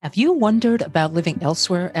Have you wondered about living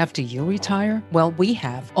elsewhere after you retire? Well, we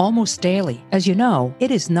have almost daily. As you know, it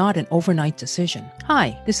is not an overnight decision.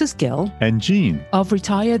 Hi, this is Gil. And Gene. Of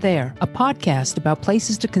Retire There, a podcast about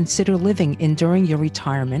places to consider living in during your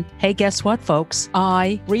retirement. Hey, guess what, folks?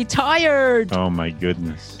 I retired! Oh, my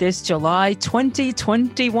goodness. This July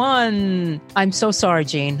 2021. I'm so sorry,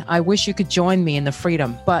 Gene. I wish you could join me in the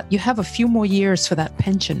freedom, but you have a few more years for that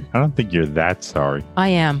pension. I don't think you're that sorry. I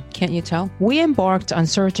am. Can't you tell? We embarked on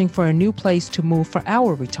searching for a new place to move for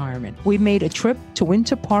our retirement. We made a trip to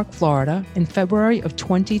Winter Park, Florida in February of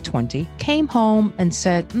 2020, came home and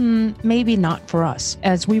said, maybe not for us.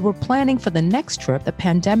 As we were planning for the next trip, the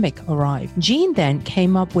pandemic arrived. Gene then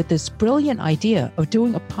came up with this brilliant idea of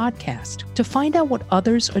doing a podcast to find out what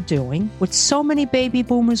others are doing. With so many baby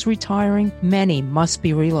boomers retiring, many must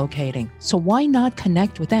be relocating. So why not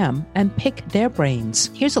connect with them and pick their brains?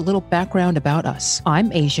 Here's a little background about us.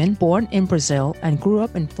 I'm Asian, born in Brazil, and grew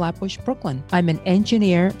up in Flatbush, Brooklyn. I'm an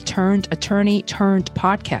engineer turned attorney turned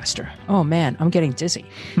podcaster. Oh man, I'm getting dizzy.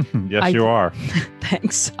 Yes, you are.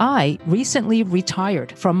 Thanks. I recently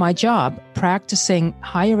retired from my job practicing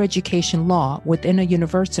higher education law within a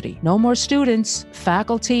university. No more students,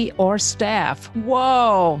 faculty, or staff.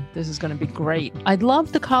 Whoa, this is going to be great. I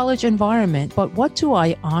love the college environment, but what do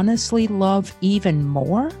I honestly love even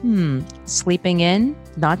more? Sleeping in,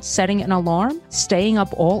 not setting an alarm, staying up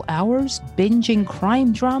all hours, binging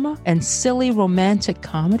crime drama and silly romantic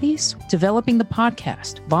comedies, developing the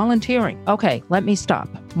podcast, volunteering. Okay, let me stop.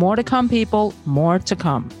 More to come, people. More to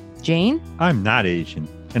come. Jane? I'm not Asian.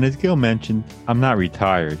 And as Gil mentioned, I'm not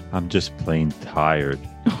retired. I'm just plain tired.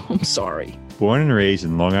 I'm sorry. Born and raised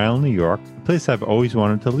in Long Island, New York, a place I've always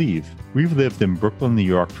wanted to leave. We've lived in Brooklyn, New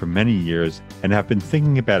York for many years and have been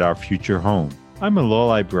thinking about our future home. I'm a law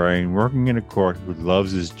librarian working in a court who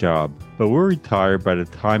loves his job, but we're retired by the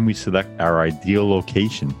time we select our ideal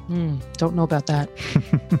location. Don't know about that.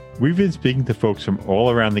 We've been speaking to folks from all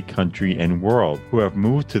around the country and world who have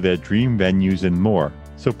moved to their dream venues and more.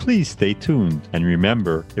 So please stay tuned. And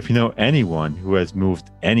remember, if you know anyone who has moved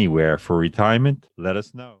anywhere for retirement, let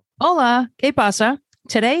us know. Hola, ¿qué pasa?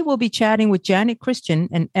 Today, we'll be chatting with Janet Christian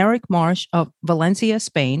and Eric Marsh of Valencia,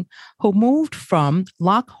 Spain, who moved from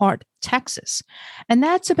Lockhart, Texas. And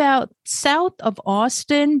that's about south of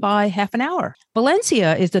Austin by half an hour.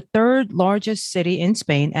 Valencia is the third largest city in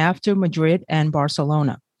Spain after Madrid and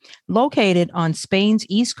Barcelona. Located on Spain's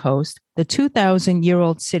east coast, the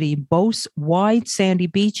 2,000-year-old city boasts wide sandy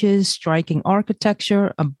beaches, striking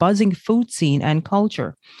architecture, a buzzing food scene, and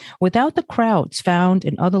culture, without the crowds found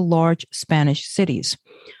in other large Spanish cities.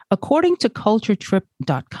 According to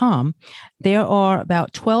culturetrip.com, there are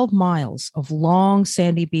about 12 miles of long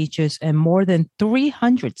sandy beaches and more than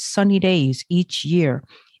 300 sunny days each year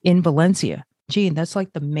in Valencia. Gene, that's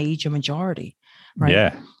like the major majority, right?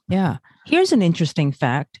 Yeah. Yeah. Here's an interesting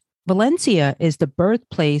fact. Valencia is the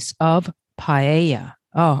birthplace of paella.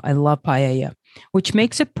 Oh, I love paella, which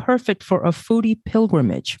makes it perfect for a foodie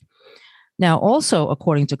pilgrimage. Now, also,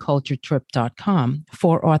 according to culturetrip.com,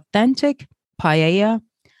 for authentic paella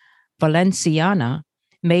valenciana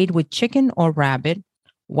made with chicken or rabbit,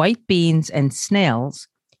 white beans, and snails,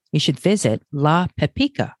 you should visit La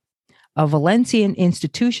Pepica, a Valencian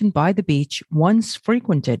institution by the beach once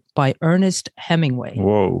frequented by Ernest Hemingway.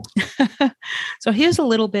 Whoa. So here's a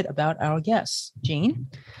little bit about our guests. Gene?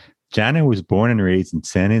 Janet was born and raised in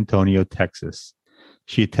San Antonio, Texas.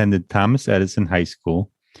 She attended Thomas Edison High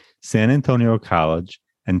School, San Antonio College,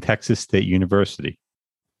 and Texas State University.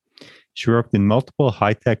 She worked in multiple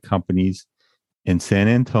high-tech companies in San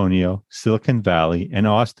Antonio, Silicon Valley, and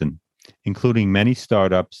Austin, including many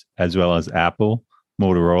startups as well as Apple,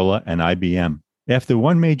 Motorola, and IBM. After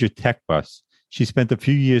one major tech bust, she spent a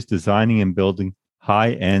few years designing and building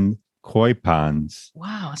high-end koi ponds.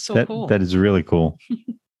 Wow, so cool. That is really cool.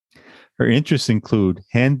 Her interests include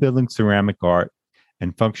hand-building ceramic art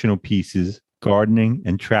and functional pieces, gardening,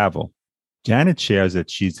 and travel. Janet shares that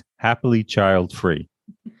she's happily child-free.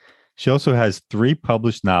 She also has 3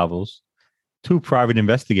 published novels, 2 private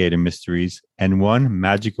investigator mysteries, and 1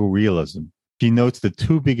 magical realism. She notes the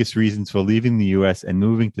 2 biggest reasons for leaving the U.S. and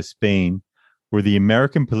moving to Spain were the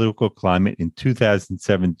American political climate in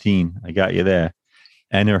 2017, I got you there,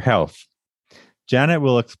 and her health. Janet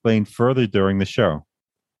will explain further during the show.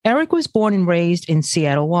 Eric was born and raised in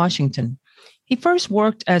Seattle, Washington. He first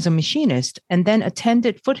worked as a machinist and then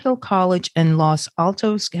attended Foothill College in Los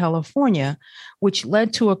Altos, California, which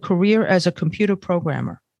led to a career as a computer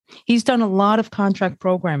programmer. He's done a lot of contract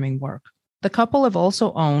programming work. The couple have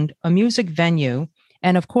also owned a music venue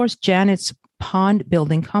and, of course, Janet's pond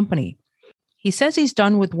building company. He says he's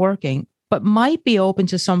done with working but might be open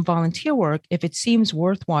to some volunteer work if it seems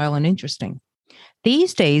worthwhile and interesting.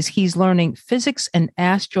 These days, he's learning physics and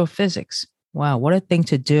astrophysics. Wow, what a thing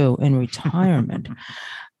to do in retirement.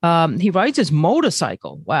 He rides his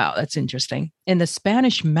motorcycle. Wow, that's interesting. In the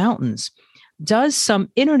Spanish mountains, does some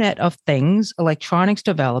Internet of Things, electronics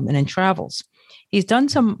development, and travels. He's done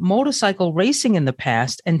some motorcycle racing in the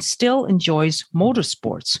past and still enjoys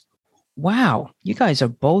motorsports. Wow, you guys are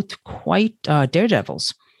both quite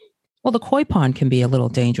daredevils. Well, the koi pond can be a little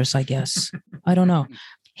dangerous, I guess. I don't know.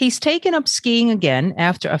 He's taken up skiing again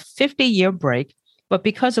after a 50-year break, but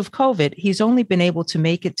because of COVID, he's only been able to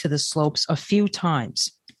make it to the slopes a few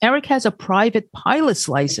times. Eric has a private pilot's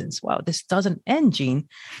license. Wow, this doesn't end, Gene,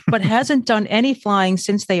 but hasn't done any flying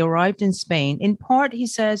since they arrived in Spain. In part, he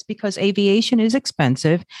says, because aviation is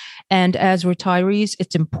expensive, and as retirees,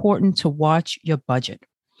 it's important to watch your budget.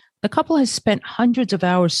 The couple has spent hundreds of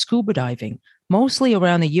hours scuba diving, mostly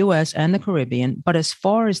around the U.S. and the Caribbean, but as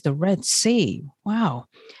far as the Red Sea. Wow.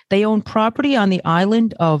 They own property on the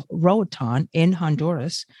island of Roatan in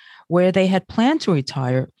Honduras, where they had planned to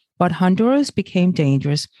retire, but Honduras became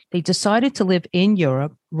dangerous. They decided to live in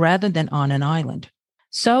Europe rather than on an island.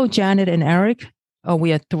 So, Janet and Eric,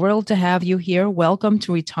 we are thrilled to have you here. Welcome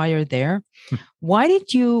to Retire There. Why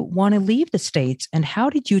did you want to leave the States, and how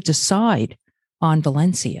did you decide on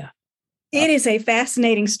Valencia? It is a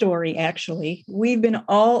fascinating story, actually. We've been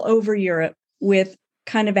all over Europe with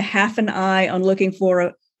kind of a half an eye on looking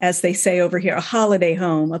for, as they say over here, a holiday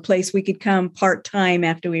home, a place we could come part-time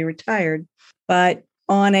after we retired. But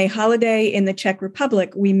on a holiday in the Czech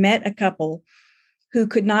Republic, we met a couple who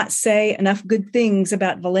could not say enough good things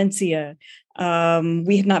about Valencia.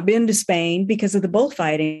 We had not been to Spain because of the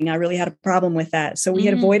bullfighting. I really had a problem with that. So we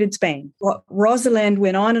had avoided Spain. Rosalind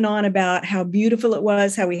went on and on about how beautiful it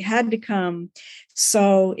was, how we had to come.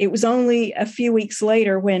 So it was only a few weeks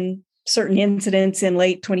later when certain incidents in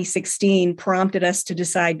late 2016 prompted us to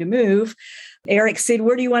decide to move. Eric said,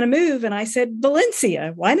 "Where do you want to move?" And I said,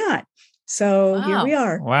 "Valencia. Why not?" So Here we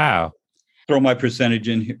are. Wow. Throw my percentage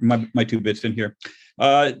in here, my 2 bits in here.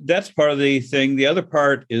 That's part of the thing. The other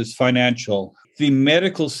part is financial. The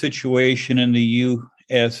medical situation in the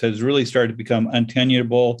U.S. has really started to become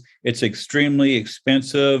untenable. It's extremely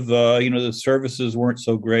expensive. The services weren't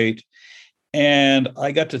so great. And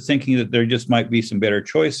I got to thinking that there just might be some better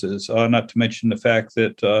choices, not to mention the fact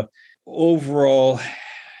that overall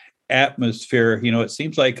atmosphere, it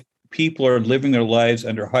seems like people are living their lives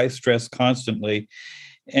under high stress constantly.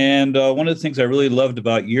 And one of the things I really loved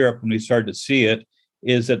about Europe when we started to see it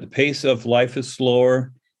is that the pace of life is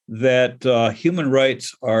slower, that human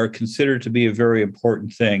rights are considered to be a very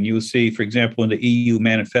important thing. You will see, for example, in the EU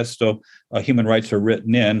manifesto, human rights are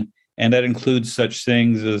written in, and that includes such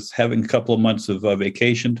things as having a couple of months of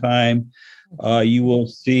vacation time. You will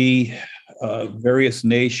see various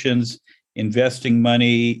nations investing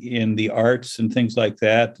money in the arts and things like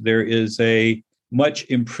that. There is a much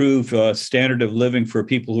improved standard of living for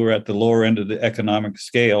people who are at the lower end of the economic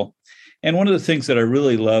scale. And one of the things that I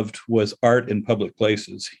really loved was art in public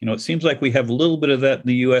places. It seems like we have a little bit of that in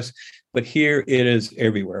the U.S., but here it is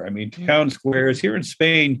everywhere. I mean, town squares. Here in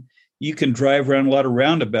Spain, you can drive around a lot of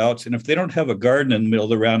roundabouts, and if they don't have a garden in the middle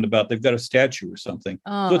of the roundabout, they've got a statue or something.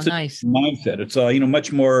 Oh, so it's nice. a mindset. It's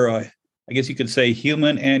much more, I guess you could say,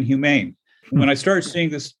 human and humane. When I started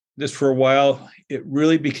seeing this for a while, it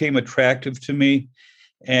really became attractive to me.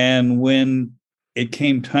 And when it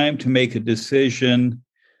came time to make a decision,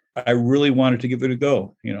 I really wanted to give it a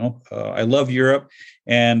go. I love Europe,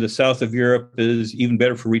 and the south of Europe is even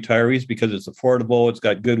better for retirees because it's affordable, it's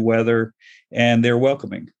got good weather, and they're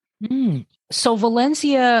welcoming. So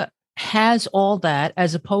Valencia has all that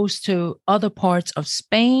as opposed to other parts of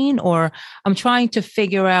Spain, or I'm trying to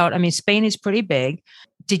figure out, Spain is pretty big.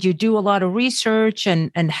 Did you do a lot of research,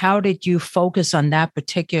 and how did you focus on that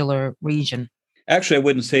particular region? Actually, I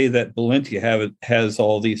wouldn't say that Valencia has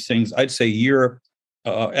all these things. I'd say Europe,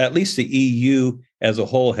 at least the EU as a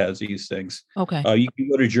whole, has these things. Okay. You can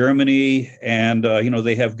go to Germany, and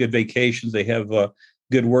they have good vacations. They have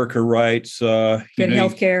good worker rights. Good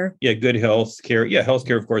healthcare. Good healthcare. Yeah,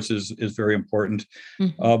 healthcare, of course, is very important.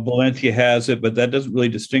 Valencia has it, but that doesn't really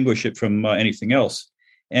distinguish it from anything else.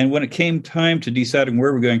 And when it came time to deciding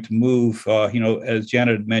where we're going to move, as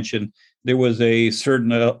Janet had mentioned, there was a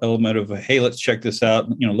certain element of, hey, let's check this out,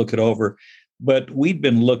 look it over. But we'd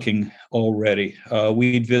been looking already.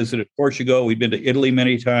 We'd visited Portugal. We'd been to Italy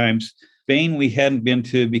many times. Spain we hadn't been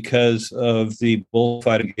to because of the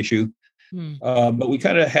bullfighting issue. But we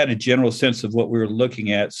kind of had a general sense of what we were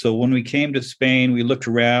looking at. So when we came to Spain, we looked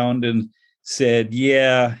around and said,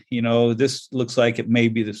 this looks like it may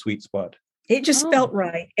be the sweet spot. It just Oh. felt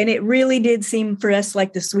right. And it really did seem for us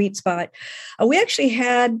like the sweet spot. We actually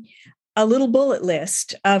had a little bullet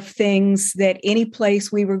list of things that any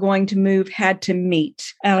place we were going to move had to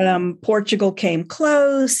meet. Portugal came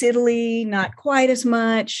close, Italy, not quite as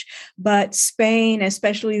much, but Spain,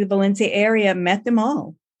 especially the Valencia area, met them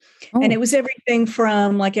all. Oh. And it was everything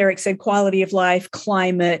from, like Eric said, quality of life,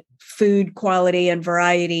 climate, food quality and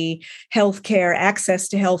variety, healthcare, access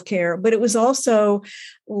to healthcare. But it was also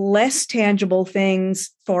less tangible things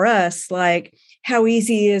for us, like how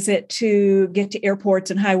easy is it to get to airports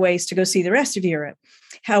and highways to go see the rest of Europe?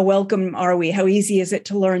 How welcome are we? How easy is it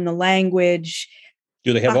to learn the language?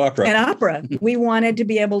 Do they have opera? And opera. We wanted to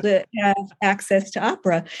be able to have access to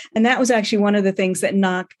opera. And that was actually one of the things that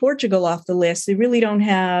knocked Portugal off the list. They really don't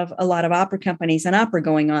have a lot of opera companies and opera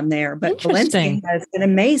going on there. But Valencia has an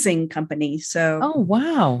amazing company. So, oh,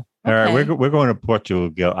 wow. All right, we're going to Portugal,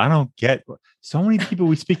 Gil. I don't get so many people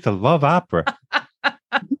we speak to love opera.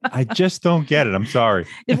 I just don't get it. I'm sorry.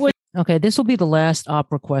 Okay, this will be the last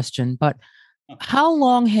opera question, but how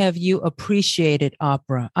long have you appreciated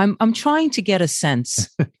opera? I'm trying to get a sense.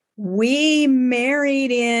 We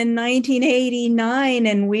married in 1989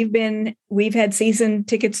 and we've had season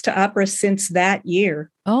tickets to opera since that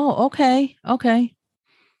year. Oh, okay. Okay.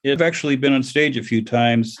 I've actually been on stage a few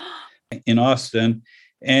times in Austin,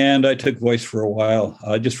 and I took voice for a while,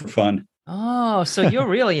 just for fun. Oh, so you're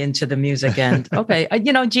really into the music end. Okay.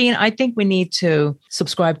 Gene, I think we need to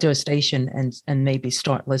subscribe to a station and maybe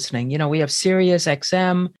start listening. We have Sirius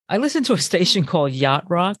XM. I listen to a station called Yacht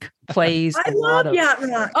Rock. Plays I love Yacht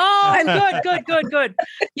Rock. Oh, good.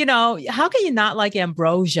 How can you not like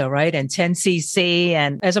Ambrosia, right? And 10cc.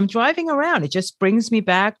 And as I'm driving around, it just brings me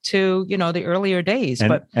back to, the earlier days.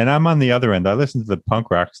 And I'm on the other end. I listen to the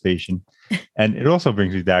punk rock station. And it also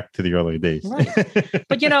brings me back to the early days. Right.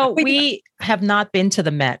 But, we have not been to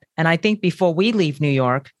the Met. And I think before we leave New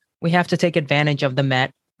York, we have to take advantage of the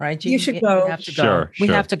Met, right? Gene? You should go. We have to go. Sure. We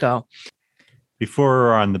have to go. Before we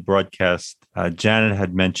were on the broadcast, Janet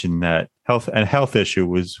had mentioned that health issue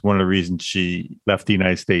was one of the reasons she left the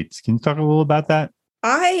United States. Can you talk a little about that?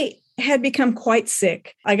 I had become quite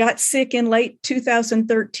sick. I got sick in late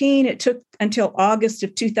 2013. It took until August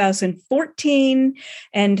of 2014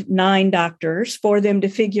 and 9 doctors for them to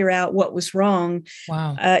figure out what was wrong.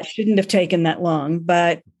 Wow. It shouldn't have taken that long,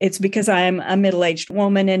 but it's because I'm a middle-aged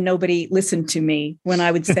woman and nobody listened to me when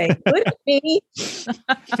I would say, could it be?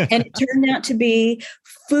 And it turned out to be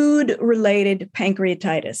food-related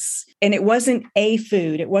pancreatitis. And it wasn't a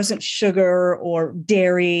food. It wasn't sugar or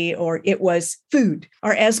dairy, or it was food.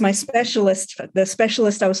 Or as my specialist, the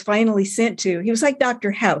specialist I was finally sent to, he was like Dr.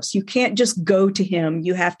 House. You can't just go to him.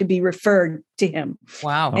 You have to be referred to him.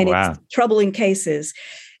 Wow. And it's troubling cases.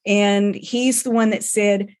 And he's the one that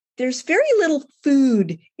said, there's very little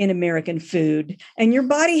food in American food, and your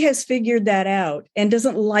body has figured that out and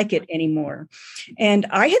doesn't like it anymore. And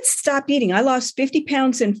I had stopped eating. I lost 50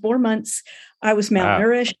 pounds in 4 months. I was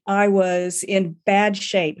malnourished. Wow. I was in bad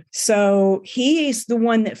shape. So he's the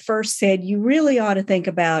one that first said, you really ought to think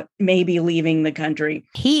about maybe leaving the country.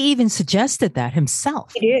 He even suggested that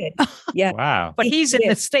himself. He did. Yeah. Wow. But he's in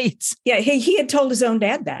the States. Yeah. He had told his own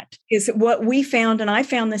dad that. Is what we found, and I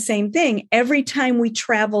found the same thing. Every time we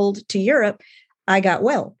traveled to Europe, I got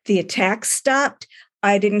well. The attacks stopped.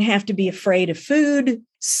 I didn't have to be afraid of food.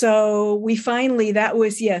 So we finally, that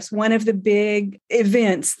was, yes, one of the big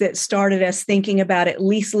events that started us thinking about at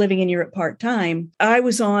least living in Europe part-time. I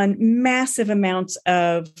was on massive amounts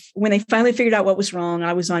of, when they finally figured out what was wrong,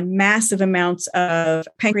 I was on massive amounts of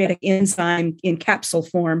pancreatic enzyme in capsule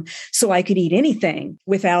form so I could eat anything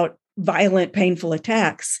without violent, painful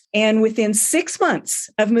attacks. And within 6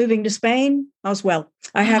 months of moving to Spain, I was well.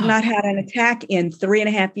 I have not had an attack in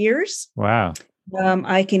 3.5 years. Wow.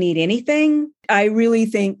 I can eat anything. I really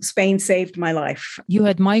think Spain saved my life. You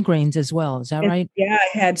had migraines as well. Is that right? Yeah,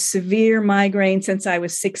 I had severe migraine since I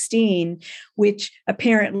was 16, which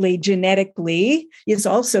apparently genetically is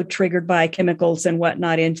also triggered by chemicals and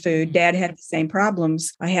whatnot in food. Dad had the same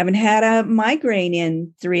problems. I haven't had a migraine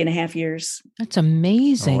in 3.5 years. That's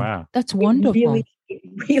amazing. Oh, wow. It That's wonderful.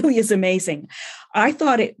 really is amazing. I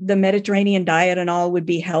thought the Mediterranean diet and all would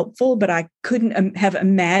be helpful, but I couldn't have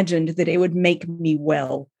imagined that it would make me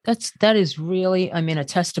well. That is really, a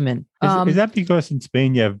testament. Is that because in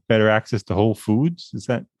Spain you have better access to whole foods? Is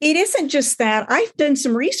that? It isn't just that. I've done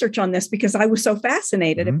some research on this because I was so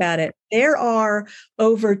fascinated about it. There are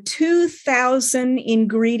over 2,000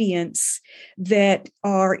 ingredients that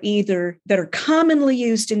are commonly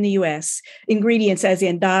used in the U.S. Ingredients as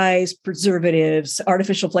in dyes, preservatives,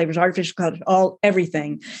 artificial flavors, artificial colors,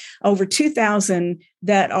 everything. Over 2,000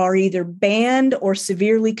 that are either banned or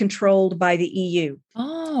severely controlled by the EU.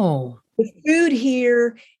 Oh. The food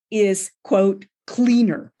here is, quote,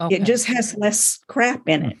 cleaner. Okay. It just has less crap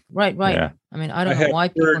in it. Right. Yeah. I mean, I don't know why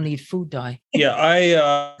people need food dye. Yeah,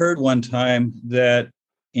 I heard one time that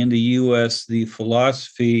in the U.S., the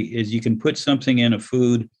philosophy is you can put something in a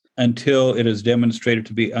food until it is demonstrated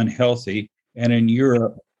to be unhealthy. And in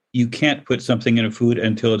Europe, you can't put something in a food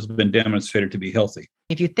until it's been demonstrated to be healthy.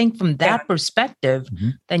 If you think from that perspective,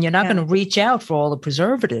 then you're not going to reach out for all the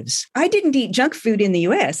preservatives. I didn't eat junk food in the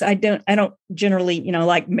U.S. I don't generally,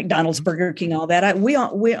 like McDonald's, Burger King, all that. We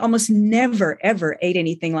almost never ever ate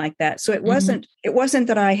anything like that. So it wasn't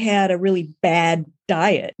that I had a really bad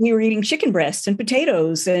diet. We were eating chicken breasts and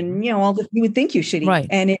potatoes and all that you would think you should eat.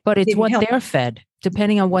 Right. But it's what they're fed.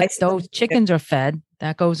 Depending on what those chickens are fed,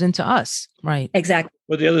 that goes into us. Right. Exactly.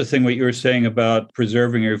 Well, the other thing, what you were saying about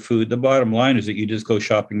preserving your food, the bottom line is that you just go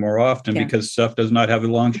shopping more often because stuff does not have a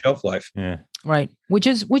long shelf life. Yeah. Right. Which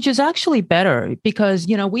is actually better because,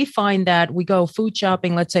 we find that we go food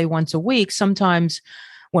shopping, let's say once a week. Sometimes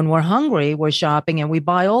when we're hungry, we're shopping and we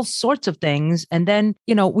buy all sorts of things. And then,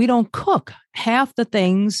 we don't cook half the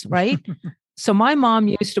things. Right. So my mom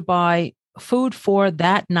used to buy food for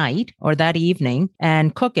that night or that evening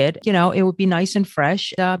and cook it, it would be nice and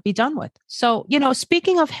fresh, be done with. So,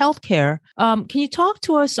 speaking of healthcare, can you talk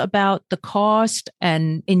to us about the cost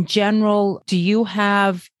and in general, do you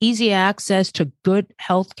have easy access to good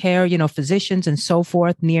healthcare, physicians and so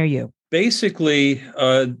forth near you? Basically,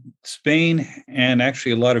 Spain and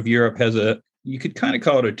actually a lot of Europe has you could kind of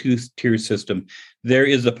call it a two-tier system. There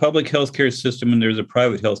is a public healthcare system and there's a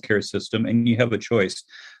private healthcare system, and you have a choice.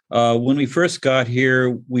 When we first got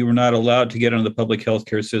here, we were not allowed to get on the public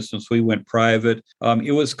healthcare system, so we went private.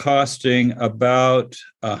 It was costing about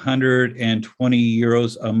 120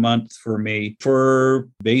 euros a month for me for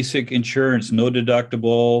basic insurance, no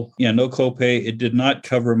deductible, no copay. It did not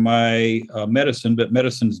cover my medicine, but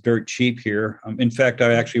medicine's dirt cheap here. In fact,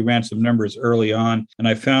 I actually ran some numbers early on, and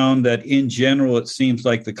I found that in general, it seems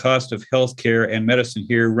like the cost of healthcare and medicine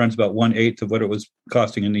here runs about 1/8 of what it was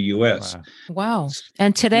costing in the U.S. Wow.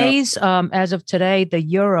 And today's, as of today, the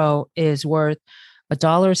euro is worth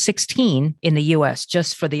 $1.16 in the U.S.,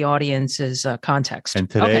 just for the audience's context. And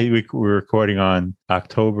today we're recording on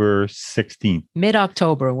October 16th.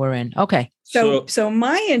 Mid-October we're in. Okay. So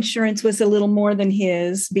my insurance was a little more than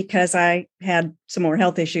his because I had some more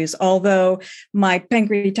health issues. Although my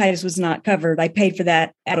pancreatitis was not covered, I paid for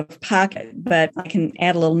that out of pocket, but I can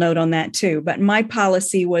add a little note on that too. But my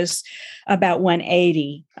policy was about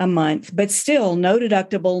 $180 a month, but still no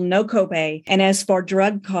deductible, no copay. And as for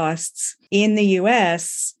drug costs in the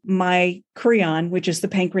US, my Creon, which is the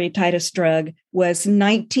pancreatitis drug, was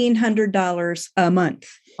 $1,900 a month.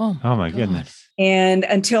 Oh my goodness. And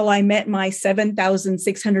until I met my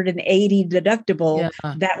 $7,680 deductible,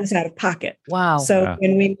 that was out of pocket. Wow. So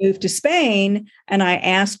when we moved to Spain and I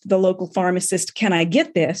asked the local pharmacist, can I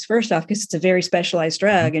get this? First off, because it's a very specialized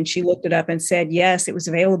drug. And she looked it up and said, yes, it was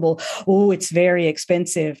available. Oh, it's very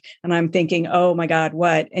expensive. And I'm thinking, oh my God,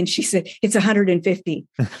 what? And she said, it's $150.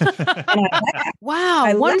 Wow.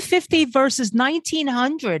 $150 versus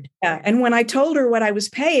 $1,900. Yeah. And when I told her what I was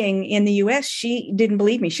paying in the US, she didn't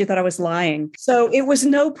believe me. She thought I was lying. So it was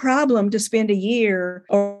no problem to spend a year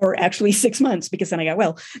or actually 6 months, because then I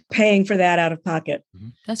got, paying for that out of pocket.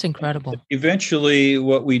 That's incredible. Eventually,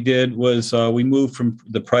 what we did was we moved from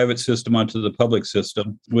the private system onto the public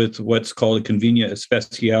system with what's called a Convenia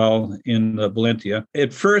Especial in Valencia.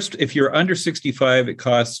 At first, if you're under 65, it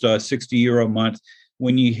costs €60 a month.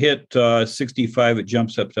 When you hit 65, it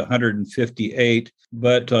jumps up to 158.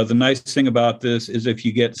 But the nice thing about this is if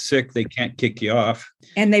you get sick, they can't kick you off.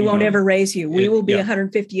 And they won't ever raise you. We will be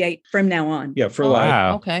 158 from now on. Yeah, for life.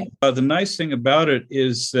 Wow. Okay. The nice thing about it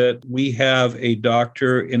is that we have a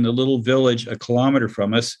doctor in the little village a kilometer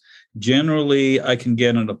from us. Generally, I can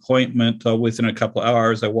get an appointment within a couple of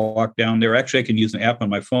hours. I walk down there. Actually, I can use an app on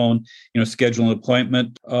my phone, schedule an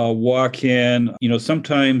appointment, walk in.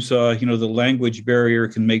 Sometimes, the language barrier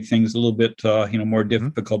can make things a little bit, more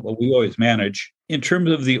difficult, but we always manage. In terms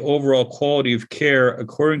of the overall quality of care,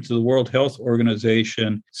 according to the World Health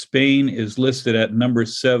Organization, Spain is listed at number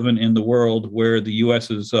 7 in the world, where the U.S.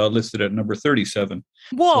 is listed at number 37.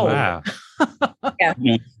 Whoa. Wow.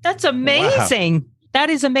 That's amazing. Wow. That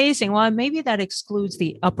is amazing. Well, maybe that excludes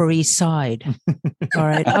the Upper East Side. All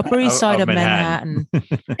right. Upper East Side of Manhattan,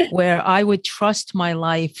 where I would trust my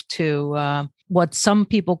life to what some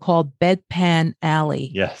people call Bedpan Alley.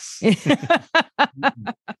 Yes.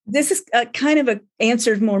 This is kind of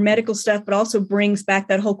answers more medical stuff, but also brings back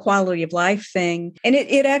that whole quality of life thing. And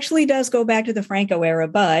it actually does go back to the Franco era,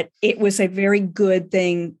 but it was a very good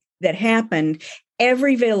thing that happened.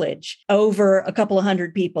 Every village, over a couple of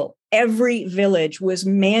hundred people, every village was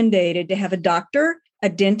mandated to have a doctor, a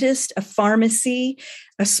dentist, a pharmacy,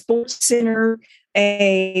 a sports center,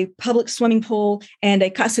 a public swimming pool, and a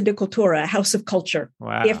Casa de Cultura, a house of culture.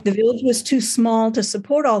 Wow. If the village was too small to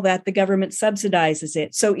support all that, the government subsidizes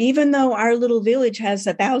it. So even though our little village has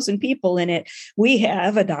 1,000 people in it, we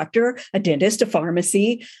have a doctor, a dentist, a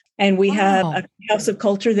pharmacy, and we have a house of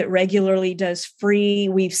culture that regularly does free.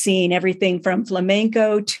 We've seen everything from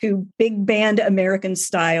flamenco to big band American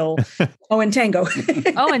style. And tango.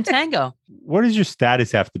 And tango. What does your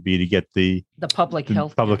status have to be to get the public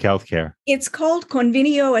health care? It's called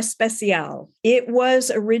Convenio Especial. It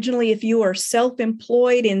was originally, if you are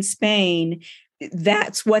self-employed in Spain,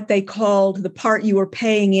 that's what they called the part you were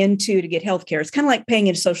paying into to get healthcare. It's kind of like paying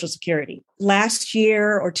into Social Security. Last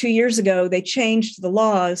year or 2 years ago, they changed the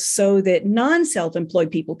laws so that non-self-employed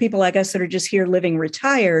people like us that are just here living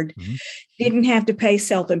retired, didn't have to pay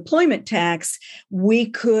self-employment tax. We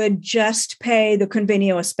could just pay the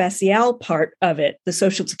Convenio Especial part of it, the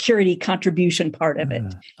Social Security contribution part of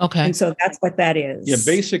it. Okay. And so that's what that is. Yeah,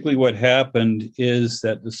 basically what happened is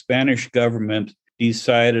that the Spanish government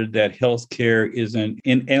decided that healthcare is an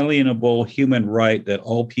inalienable human right that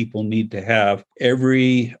all people need to have.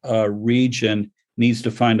 Every region needs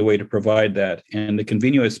to find a way to provide that. And the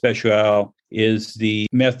Convenio Especial is the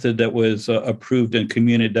method that was approved in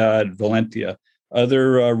Comunidad Valencia.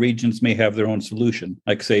 Other regions may have their own solution.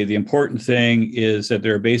 Like say, the important thing is that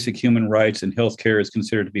there are basic human rights, and healthcare is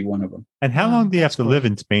considered to be one of them. And how long do you have to live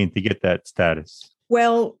in Spain to get that status?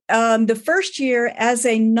 Well, the first year as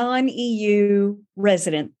a non-EU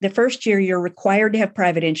resident, the first year you're required to have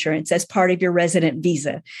private insurance as part of your resident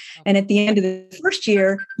visa. And at the end of the first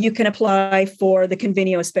year, you can apply for the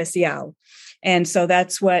Convenio Especial. And so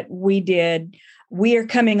that's what we did. We are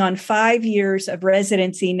coming on 5 years of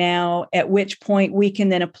residency now, at which point we can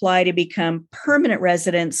then apply to become permanent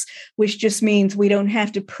residents, which just means we don't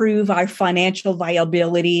have to prove our financial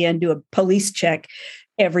viability and do a police check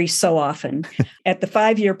every so often. At the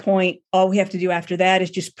 5-year point, all we have to do after that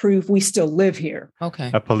is just prove we still live here.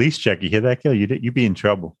 Okay. A police check. You hear that, Gil? You'd be in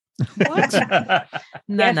trouble. What?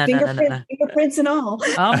 No. Fingerprints and all.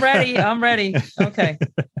 I'm ready. Okay.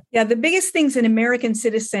 Yeah, the biggest things an American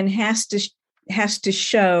citizen has to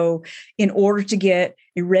show in order to get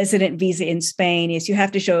a resident visa in Spain is you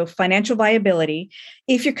have to show financial viability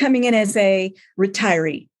if you're coming in as a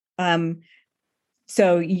retiree.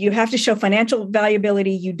 So you have to show financial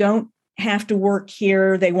viability. You don't have to work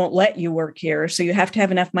here. They won't let you work here. So you have to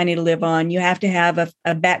have enough money to live on. You have to have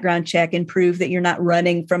a background check and prove that you're not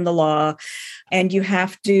running from the law. And you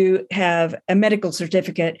have to have a medical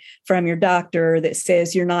certificate from your doctor that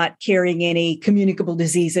says you're not carrying any communicable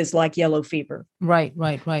diseases like yellow fever. Right.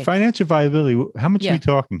 Financial viability. How much are we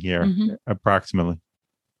talking here, approximately?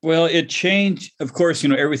 Well, it changed. Of course,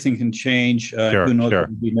 everything can change. Who knows what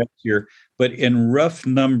will be next year? But in rough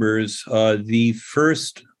numbers, the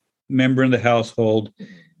first member in the household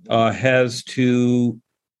has to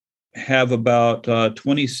have about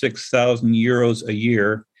 26,000 euros a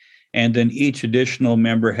year, and then each additional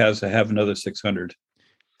member has to have another 600.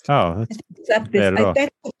 Oh, that's bad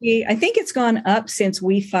at all. I think it's gone up since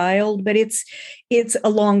we filed, but it's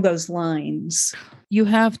along those lines. You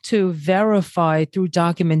have to verify through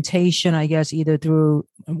documentation, I guess, either through,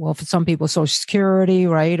 well, for some people, Social Security,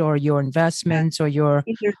 right? Or your investments or your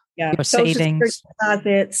savings.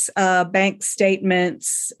 Deposits, bank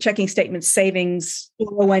statements, checking statements, savings,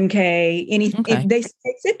 401k, anything. They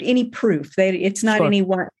accept any proof. It's not any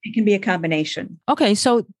one. It can be a combination. Okay.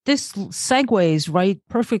 So this segues right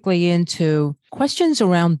perfectly into questions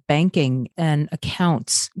around banking and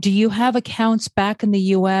accounts. Do you have accounts back in the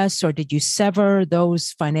U.S. or did you sever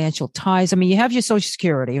those financial ties? I mean, you have your Social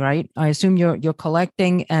Security, right? I assume you're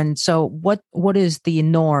collecting. And so what is the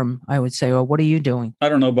norm, I would say, or what are you doing? I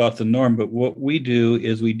don't know about the norm, but what we do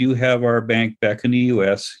is we do have our bank back in the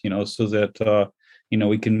U.S., so that,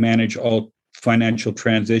 we can manage all financial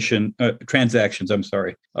transactions.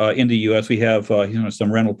 In the U.S., we have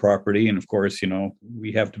some rental property, and of course,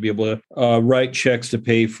 we have to be able to write checks to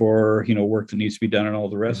pay for work that needs to be done and all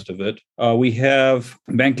the rest of it. We have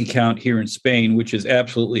a bank account here in Spain, which is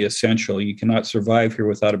absolutely essential. You cannot survive here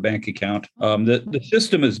without a bank account. The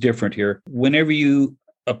system is different here. Whenever you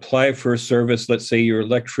apply for a service, let's say your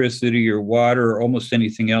electricity, your water, or almost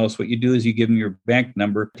anything else, what you do is you give them your bank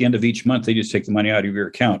number. At the end of each month, they just take the money out of your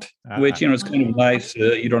account, which, is kind of nice.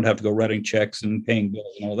 You don't have to go writing checks and paying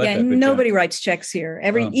bills and all that. Yeah, nobody writes checks here.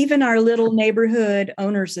 Even our little neighborhood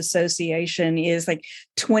owners association is like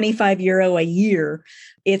 €25 a year.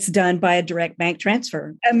 It's done by a direct bank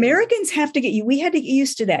transfer. Americans have to we had to get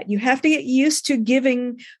used to that. You have to get used to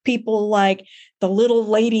giving people like the little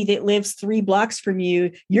lady that lives 3 blocks from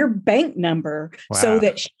you your bank number so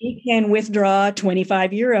that she can withdraw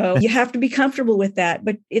 €25. You have to be comfortable with that.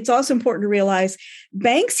 But it's also important to realize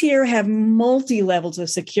banks here have multi-levels of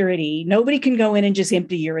security. Nobody can go in and just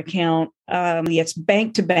empty your account. It's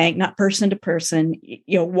bank to bank, not person to person.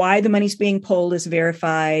 Why the money's being pulled is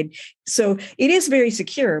verified. So it is very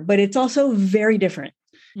secure, but it's also very different.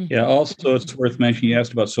 Yeah. Also, it's worth mentioning, you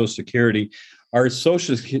asked about Social Security. Our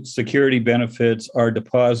Social Security benefits are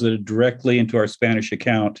deposited directly into our Spanish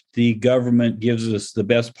account. The government gives us the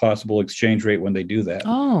best possible exchange rate when they do that.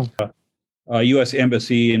 Oh. U.S.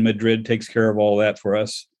 Embassy in Madrid takes care of all that for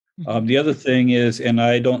us. The other thing is, and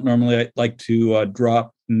I don't normally like to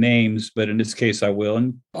drop names, but in this case I will.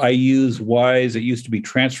 And I use Wise. It used to be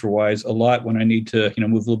TransferWise a lot when I need to,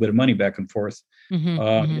 move a little bit of money back and forth.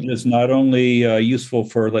 It is not only useful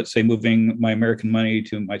for, let's say, moving my American money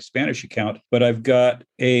to my Spanish account, but I've got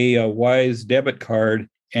a Wise debit card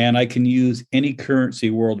and I can use any currency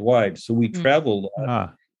worldwide. So we travel a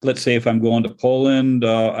lot. Let's say if I'm going to Poland,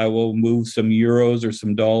 I will move some euros or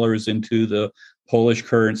some dollars into the Polish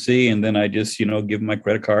currency, and then I just, give my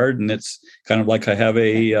credit card, and it's kind of like I have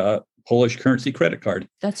a Polish currency credit card.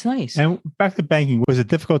 That's nice. And back to banking, was it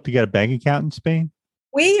difficult to get a bank account in Spain?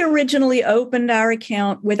 We originally opened our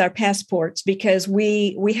account with our passports because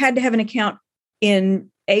we had to have an account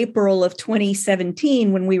in April of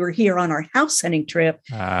 2017 when we were here on our house hunting trip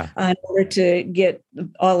in order to get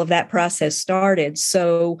all of that process started.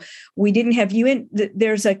 So we didn't have you in.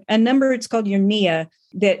 There's a number, it's called your NIA,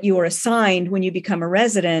 that you are assigned when you become a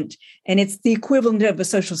resident, and it's the equivalent of a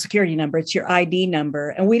Social Security number. It's your ID number,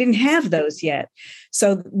 and we didn't have those yet.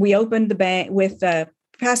 So we opened the bank with a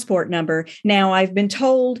passport number. Now, I've been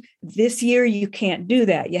told this year you can't do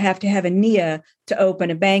that. You have to have a NIA to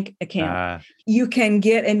open a bank account. You can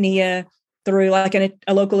get a NIA through, like a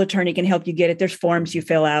local attorney can help you get it. There's forms you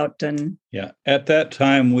fill out. And yeah, at that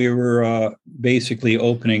time, we were basically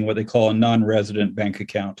opening what they call a non-resident bank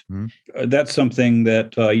account. That's something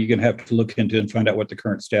that you're going to have to look into and find out what the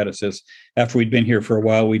current status is. After we'd been here for a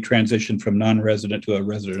while, we transitioned from non-resident to a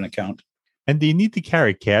resident account. And do you need to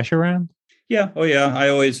carry cash around? Yeah. Oh, yeah. I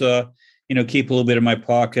always, keep a little bit in my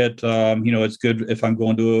pocket. It's good if I'm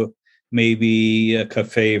going to maybe a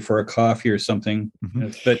cafe for a coffee or something.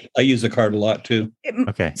 But I use the card a lot too.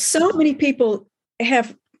 Okay. So many people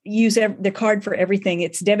use the card for everything.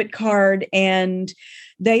 It's debit card, and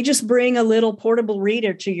they just bring a little portable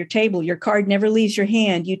reader to your table. Your card never leaves your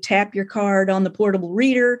hand. You tap your card on the portable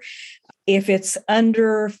reader. If it's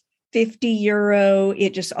under €50,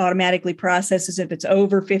 it just automatically processes. If it's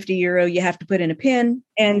over €50, you have to put in a PIN.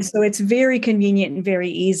 And so it's very convenient and very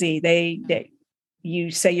easy.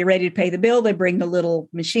 You say you're ready to pay the bill, they bring the little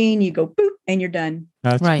machine, you go boop, and you're done.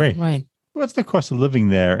 That's great. Right. What's the cost of living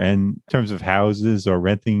there in terms of houses or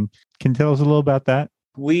renting? Can you tell us a little about that?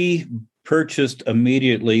 We purchased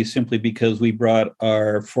immediately simply because we brought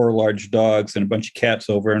our 4 large dogs and a bunch of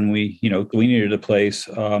cats over, and we needed a place.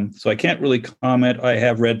 So I can't really comment. I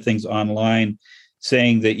have read things online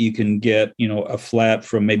saying that you can get, a flat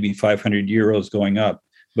from maybe €500 going up.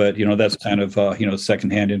 But, that's kind of,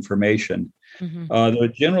 secondhand information.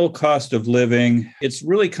 The general cost of living, it's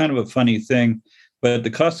really kind of a funny thing, but the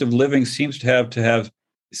cost of living seems to have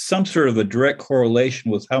some sort of a direct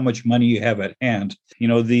correlation with how much money you have at hand.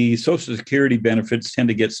 The Social Security benefits tend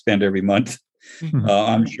to get spent every month.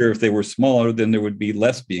 I'm sure if they were smaller, then there would be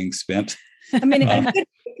less being spent. I mean, a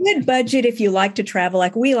good budget if you like to travel,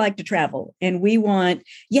 like we like to travel, and we want,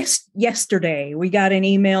 yesterday we got an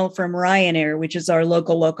email from Ryanair, which is our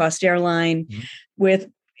local low-cost airline, with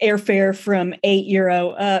airfare from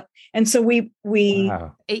 €8 up. And so we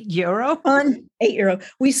 €8 on €8.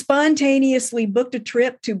 We spontaneously booked a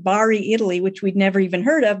trip to Bari, Italy, which we'd never even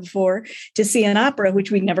heard of before, to see an opera,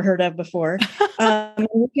 which we'd never heard of before.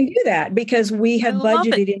 We can do that because we have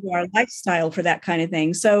budgeted into our lifestyle for that kind of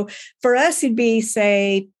thing. So for us, it'd be,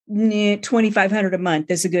 say, $2,500 a month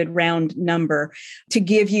is a good round number to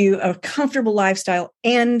give you a comfortable lifestyle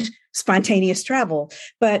and spontaneous travel.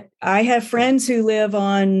 But I have friends who live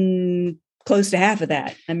on close to half of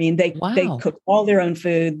that. I mean, they cook all their own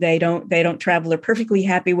food. They don't travel. They're perfectly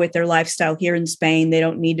happy with their lifestyle here in Spain. They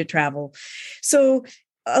don't need to travel. So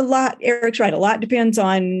A lot, Eric's right. A lot depends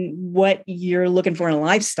on what you're looking for in a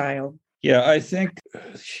lifestyle. Yeah, I think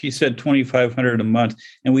she said 2,500 a month,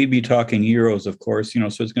 and we'd be talking euros, of course. So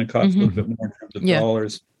it's going to cost a little bit more in terms of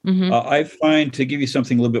dollars. I find, to give you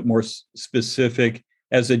something a little bit more specific,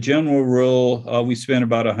 as a general rule, we spend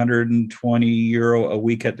about 120 euro a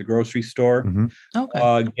week at the grocery store.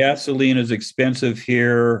 Okay. Gasoline is expensive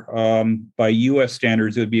here. By U.S.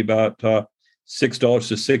 standards, it would be about $6 to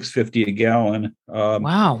 $6.50 a gallon.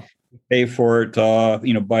 Wow. Pay for it,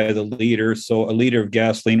 by the liter. So a liter of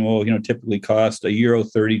gasoline will, typically cost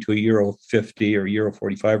 €1.30 to €1.50 or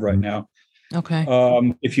 €1.45 right now. Okay.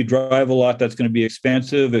 If you drive a lot, that's going to be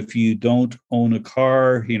expensive. If you don't own a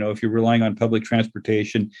car, if you're relying on public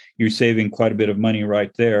transportation, you're saving quite a bit of money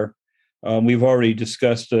right there. We've already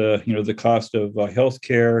discussed, the cost of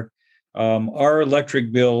healthcare. Our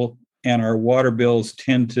electric bill and our water bills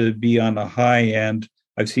tend to be on the high end.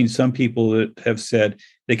 I've seen some people that have said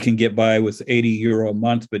they can get by with €80 a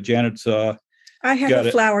month, but Janet's I have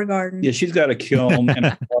a flower garden. Yeah, she's got a kiln and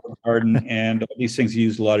a flower garden, and these things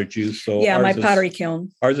use a lot of juice. So yeah, my pottery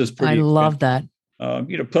kiln. Ours is pretty. I love that.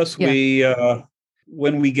 Plus we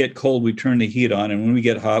when we get cold, we turn the heat on, and when we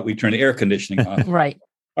get hot, we turn the air conditioning on. Right.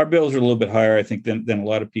 Our bills are a little bit higher, I think, than a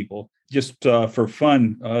lot of people. Just for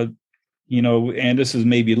fun, and this is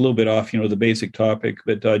maybe a little bit off, the basic topic,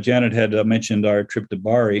 but Janet had mentioned our trip to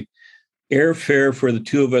Bari. Airfare for the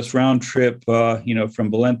two of us round trip, from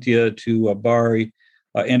Valentia to Bari,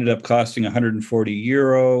 ended up costing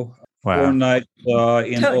 €140. Wow. 4 nights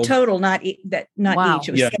in total, not each. It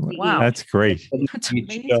was 70 Wow. That's great. That's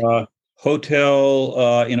amazing.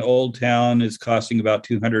 Hotel in Old Town is costing about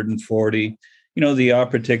 $240. The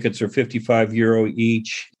opera tickets are €55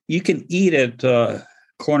 each. You can eat at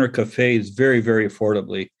corner cafes very, very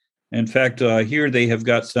affordably. In fact, here they have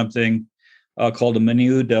got something called a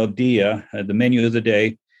menu del dia, the menu of the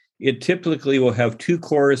day. It typically will have 2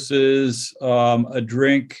 courses, a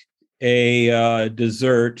drink, a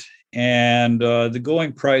dessert, and the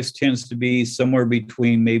going price tends to be somewhere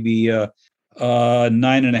between maybe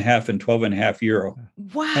 €9.50 and €12.50.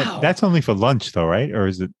 Wow. That's only for lunch, though, right? Or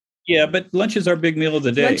is it? Yeah, but lunch is our big meal of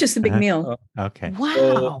the day. Lunch is the big meal. Okay.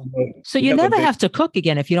 Wow. So you never have to cook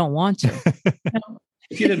again if you don't want to.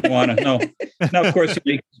 If you didn't want to, no. Now, of course,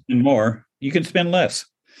 you can spend more. You can spend less.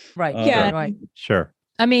 Right. Yeah. Right. Sure.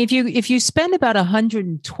 I mean, if you spend about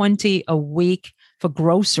 120 a week for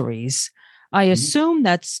groceries, I assume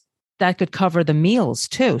that could cover the meals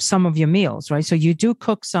too, some of your meals, right? So you do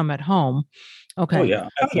cook some at home. Okay. Oh, yeah.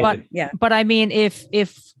 Absolutely. But I mean, if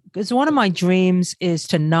because one of my dreams is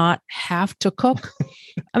to not have to cook.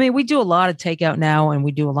 I mean, we do a lot of takeout now, and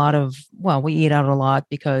we do a lot of, we eat out a lot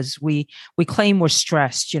because we claim we're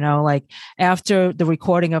stressed, like after the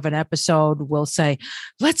recording of an episode, we'll say,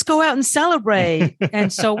 let's go out and celebrate.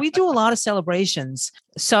 And so we do a lot of celebrations.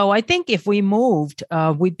 So I think if we moved,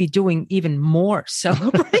 we'd be doing even more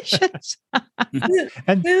celebrations.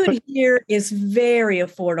 Food here is very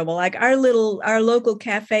affordable. Like our local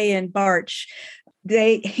cafe in Barch,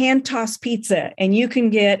 they hand toss pizza, and you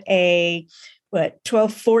can get a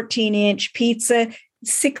 12, 14 inch pizza,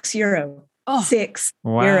 €6. Oh, €6.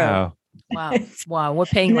 Wow. Wow. We're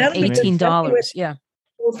paying like $18. Yeah.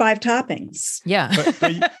 4 or 5 toppings. Yeah.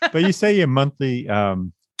 But you say your monthly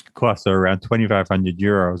costs are around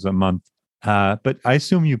 €2,500 a month. But I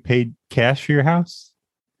assume you paid cash for your house?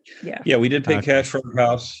 Yeah. We did pay cash for our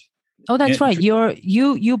house. Oh, that's right.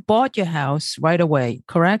 You bought your house right away,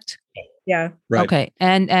 correct? Yeah. Right. Okay.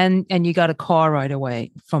 And you got a car right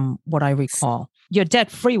away, from what I recall. You're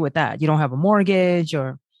debt free with that. You don't have a mortgage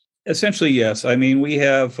or. Essentially, yes. I mean, we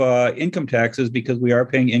have income taxes because we are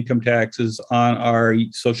paying income taxes on our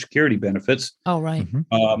Social Security benefits. Oh, right.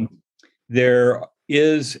 There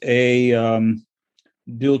is a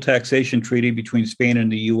dual taxation treaty between Spain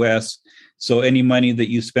and the U.S. So any money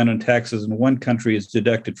that you spend on taxes in one country is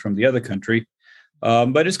deducted from the other country.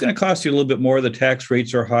 But it's going to cost you a little bit more. The tax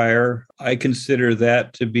rates are higher. I consider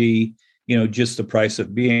that to be, just the price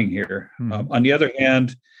of being here. On the other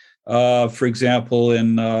hand, for example,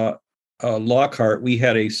 in Lockhart, we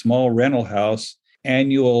had a small rental house.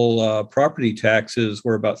 Annual property taxes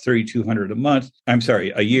were about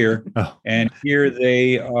 $3,200 a year. Oh. And here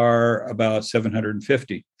they are about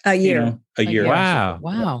 $750 a year. A year.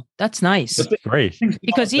 Wow. That's nice. Great.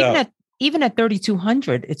 Because even at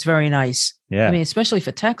 $3,200, it's very nice. Yeah. I mean, especially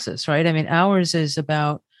for Texas, right? I mean, ours is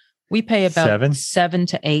we pay about $7,000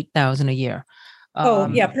 to $8,000 a year.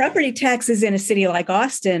 Property taxes in a city like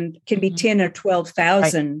Austin can be $10,000 or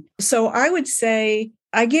 $12,000. Right. So I would say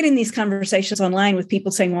I get in these conversations online with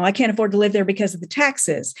people saying, well, I can't afford to live there because of the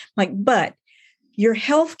taxes. But your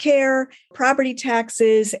health care, property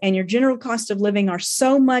taxes, and your general cost of living are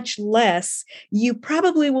so much less, you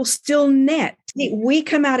probably will still net. We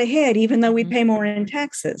come out ahead, even though we pay more in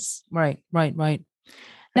taxes. Right.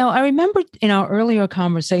 Now, I remember in our earlier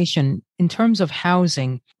conversation, in terms of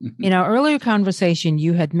housing, in our earlier conversation,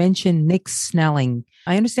 you had mentioned Nick Snelling.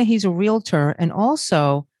 I understand he's a realtor, and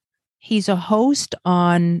also he's a host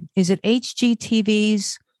on, is it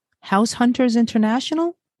HGTV's House Hunters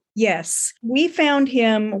International? Yes. We found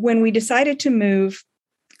him when we decided to move.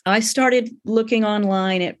 I started looking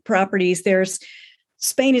online at properties.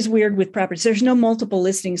 Spain is weird with properties. There's no multiple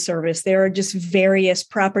listing service. There are just various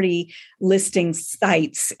property listing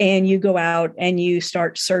sites, and you go out and you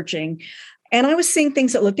start searching. And I was seeing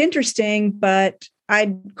things that looked interesting, but I,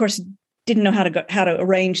 of course, didn't know how to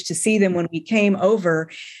arrange to see them when we came over.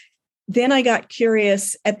 Then I got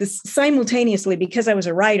curious simultaneously, because I was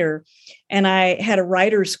a writer and I had a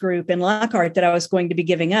writers group in Lockhart that I was going to be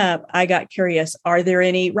giving up. I got curious, are there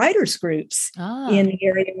any writers groups in the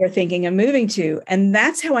area we're thinking of moving to? And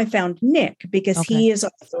that's how I found Nick, because he is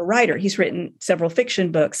also a writer. He's written several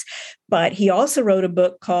fiction books, but he also wrote a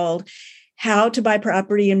book called How to Buy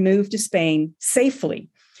Property and Move to Spain Safely.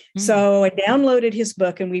 So I downloaded his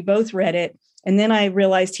book and we both read it. And then I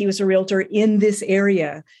realized he was a realtor in this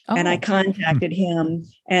area, and I contacted him.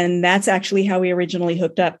 And that's actually how we originally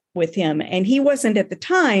hooked up with him. And he wasn't at the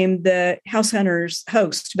time the House Hunters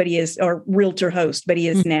host, but he is, or realtor host, but he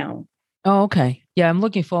is now. Oh, okay. Yeah, I'm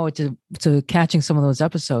looking forward to catching some of those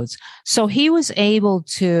episodes. So he was able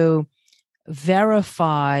to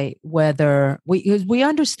verify whether we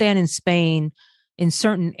understand in Spain, in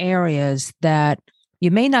certain areas, that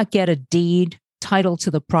you may not get a deed title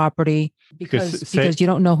to the property because you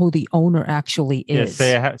don't know who the owner actually is.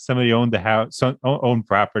 Yeah, say somebody owned the house, owned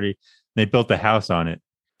property. They built a house on it.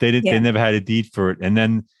 They never had a deed for it, and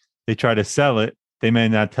then they try to sell it. They may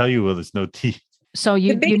not tell you, well, there's no deed. So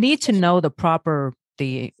you need to know the proper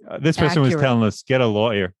this person was telling us, get a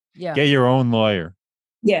lawyer. Yeah, get your own lawyer.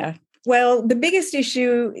 Yeah. Well, the biggest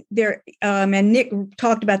issue there, and Nick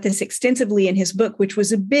talked about this extensively in his book, which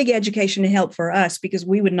was a big education and help for us because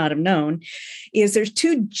we would not have known, is there's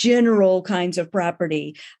two general kinds of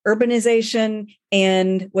property: urbanization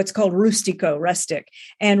and what's called rustic.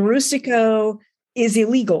 And rustico is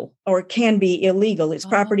illegal, or can be illegal. It's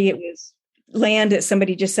property. It was land that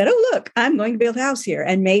somebody just said, oh, look, I'm going to build a house here.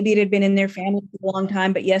 And maybe it had been in their family for a long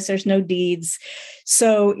time, but yes, there's no deeds.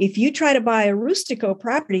 So if you try to buy a rustico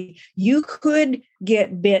property, you could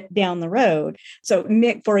get bit down the road. So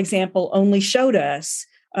Nick, for example, only showed us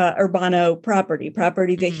Urbano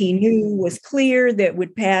property that he knew was clear, that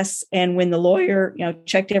would pass. And when the lawyer,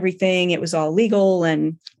 checked everything, it was all legal.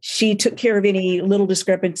 And she took care of any little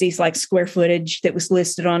discrepancies like square footage that was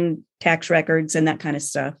listed on tax records and that kind of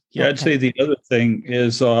stuff. Yeah, I'd say the other thing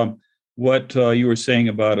is what you were saying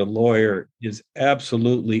about a lawyer is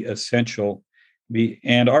absolutely essential.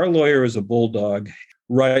 And our lawyer is a bulldog,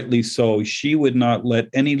 rightly so. She would not let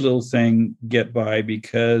any little thing get by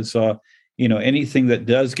because anything that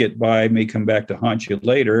does get by may come back to haunt you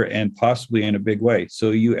later, and possibly in a big way. So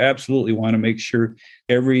you absolutely want to make sure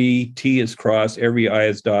every T is crossed, every I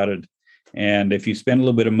is dotted. And if you spend a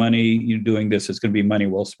little bit of money doing this, it's going to be money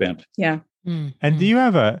well spent. Yeah. Mm-hmm. And do you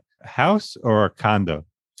have a house or a condo?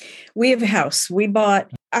 We have a house.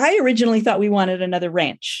 I originally thought we wanted another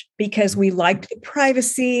ranch because we liked the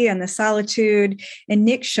privacy and the solitude. And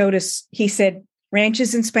Nick showed us, he said,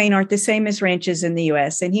 ranches in Spain aren't the same as ranches in the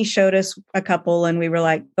US. And he showed us a couple and we were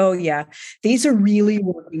like, oh yeah, these are really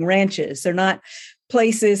working ranches. They're not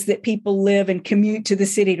places that people live and commute to the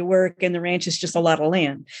city to work, and the ranch is just a lot of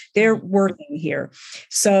land. They're working here.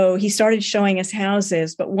 So he started showing us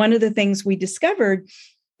houses. But one of the things we discovered,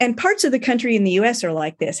 and parts of the country in the US are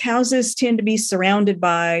like this, houses tend to be surrounded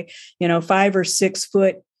by, 5 or 6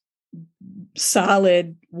 foot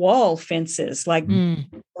solid wall fences, like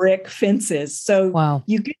brick fences. So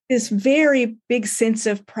you get this very big sense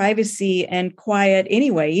of privacy and quiet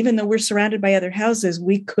anyway. Even though we're surrounded by other houses,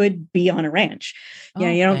 we could be on a ranch.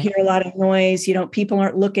 You don't hear a lot of noise. People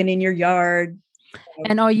aren't looking in your yard.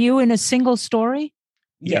 And are you in a single story?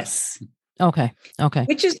 Yes. Okay.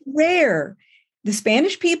 Which is rare. The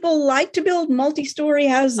Spanish people like to build multi-story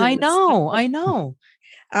houses. I know.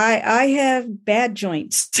 I have bad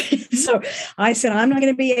joints. So I said, I'm not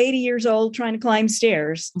going to be 80 years old trying to climb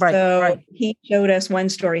stairs. Right. He showed us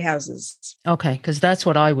 1-story houses. Okay. Because that's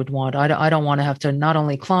what I would want. I don't want to have to not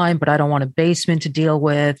only climb, but I don't want a basement to deal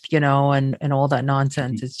with, and all that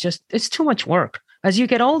nonsense. It's too much work. As you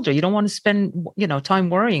get older, you don't want to spend, time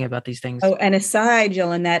worrying about these things. Oh, and aside,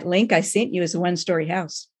 Jill, in that link I sent you is a 1-story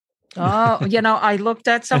house. Oh, I looked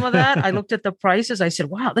at some of that. I looked at the prices. I said,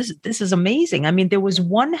 wow, this is amazing. I mean, there was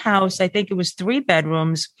one house, I think it was 3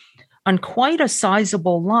 bedrooms on quite a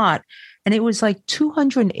sizable lot, and it was like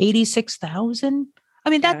 286,000. I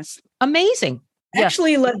mean, that's amazing.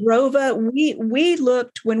 Actually, La Grova, we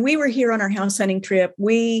looked when we were here on our house hunting trip.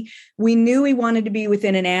 We knew we wanted to be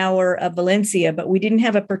within an hour of Valencia, but we didn't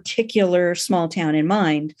have a particular small town in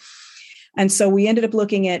mind. And so we ended up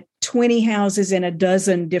looking at 20 houses in a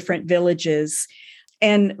dozen different villages.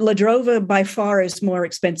 And La Grova by far is more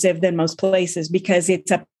expensive than most places because it's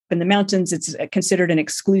up in the mountains. It's considered an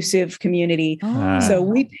exclusive community. Oh. So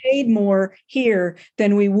we paid more here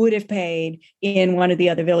than we would have paid in one of the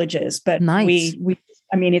other villages. But nice.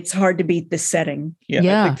 I mean, it's hard to beat this setting.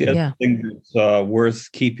 Yeah, I think the other thing that's worth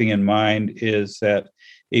keeping in mind is that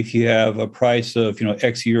if you have a price of,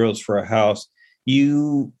 X euros for a house,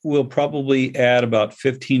 you will probably add about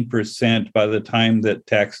 15% by the time that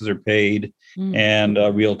taxes are paid and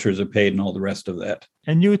realtors are paid and all the rest of that.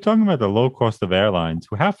 And you were talking about the low cost of airlines.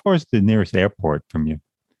 How far is the nearest airport from you?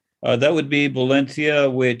 That would be Valencia,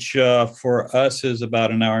 which for us is about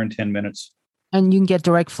an hour and 10 minutes. And you can get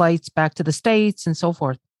direct flights back to the States and so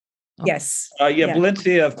forth. Okay. Yes.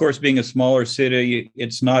 Valencia, of course, being a smaller city,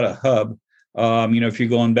 it's not a hub. If you're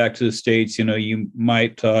going back to the States, you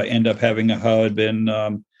might end up having a hub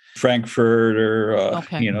in Frankfurt or,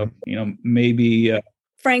 maybe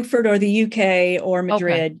Frankfurt or the UK or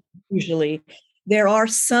Madrid, usually. There are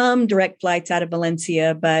some direct flights out of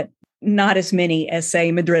Valencia, but not as many as,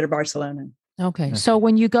 say, Madrid or Barcelona. Okay. So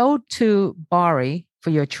when you go to Bari for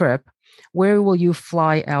your trip, where will you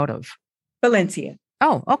fly out of? Valencia.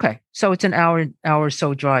 Oh, okay. So it's an hour or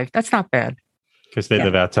so drive. That's not bad. Because they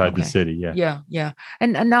live outside the city, Yeah.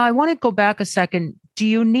 And now I want to go back a second. Do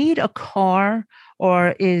you need a car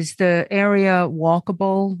or is the area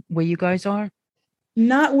walkable where you guys are?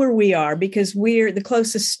 Not where we are, because we're the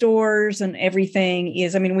closest stores and everything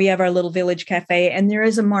is, we have our little village cafe and there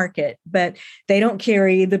is a market, but they don't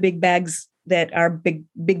carry the big bags that are big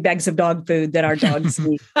bags of dog food that our dogs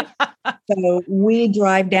eat. So we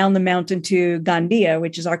drive down the mountain to Gandia,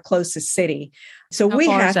 which is our closest city. So How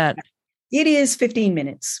far is that? It is 15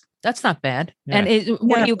 minutes. That's not bad. Yeah. And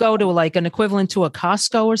when you go to like an equivalent to a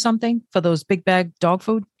Costco or something for those big bag dog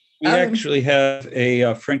food? We actually have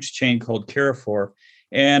a French chain called Carrefour.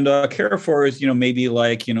 And Carrefour is, maybe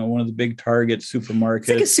like, one of the big Target supermarkets. It's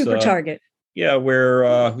like a super Target. Yeah,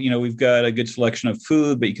 where, we've got a good selection of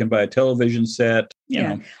food, but you can buy a television set. You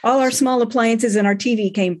know. All our small appliances and our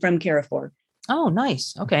TV came from Carrefour. Oh,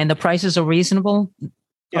 nice. Okay. And the prices are reasonable?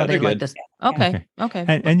 Yeah, they're good. Okay.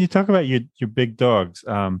 And you talk about your big dogs.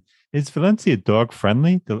 Is Valencia dog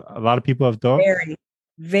friendly? A lot of people have dogs? Very,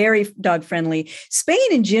 very dog friendly. Spain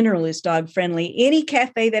in general is dog friendly. Any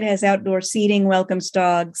cafe that has outdoor seating welcomes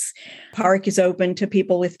dogs. Park is open to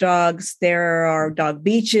people with dogs. There are dog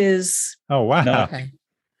beaches. Oh, wow. No. Okay.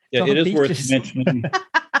 Yeah, it is worth mentioning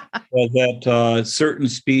that certain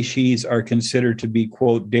species are considered to be,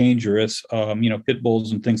 quote, dangerous, pit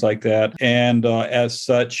bulls and things like that. And as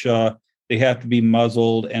such, they have to be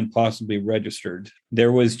muzzled and possibly registered.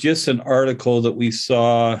 There was just an article that we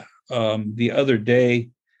saw the other day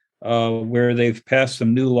where they've passed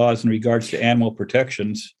some new laws in regards to animal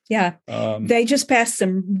protections. Yeah, they just passed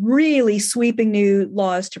some really sweeping new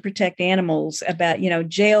laws to protect animals about,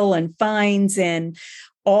 jail and fines and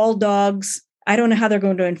all dogs. I don't know how they're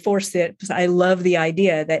going to enforce it, because I love the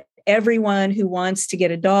idea that everyone who wants to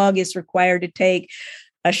get a dog is required to take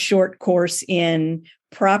a short course in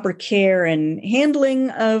proper care and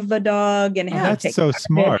handling of a dog and how to take so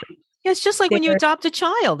smart. Yeah, it's just like when you adopt a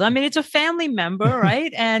child. It's a family member,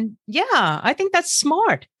 right? And I think that's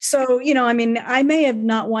smart. So, I may have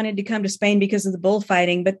not wanted to come to Spain because of the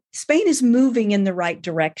bullfighting, but Spain is moving in the right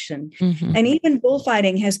direction. Mm-hmm. And even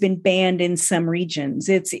bullfighting has been banned in some regions.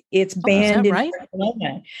 It's banned in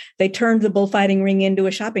Barcelona. They turned the bullfighting ring into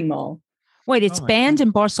a shopping mall. Wait, it's banned in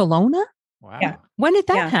Barcelona? Wow. Yeah. When did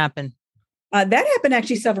that happen? That happened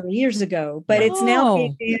actually several years ago, but it's now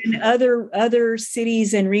being banned. Other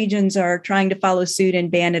cities and regions are trying to follow suit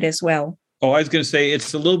and ban it as well. Oh, I was going to say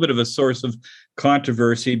it's a little bit of a source of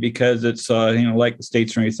controversy because it's, like the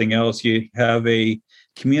States or anything else, you have a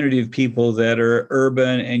community of people that are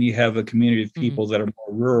urban and you have a community of people that are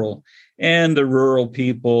more rural. And the rural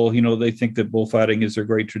people, they think that bullfighting is their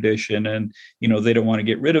great tradition and, they don't want to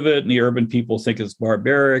get rid of it. And the urban people think it's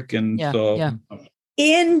barbaric. And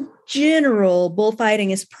in general,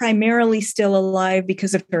 bullfighting is primarily still alive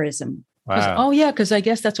because of tourism. Wow. Oh, yeah, because I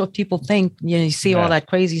guess that's what people think. You see all that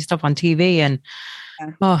crazy stuff on TV and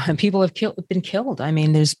people have been killed.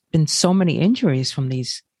 There's been so many injuries from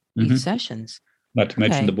these sessions. Not to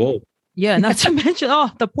mention Okay. the bull. Yeah, not to mention,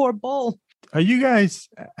 the poor bull. Are you guys,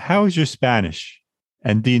 how is your Spanish?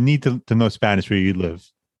 And do you need to know Spanish where you live?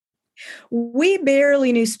 We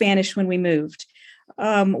barely knew Spanish when we moved.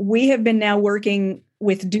 We have been now working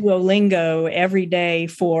with Duolingo every day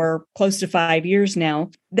for close to 5 years now.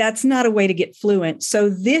 That's not a way to get fluent. So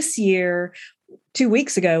this year, 2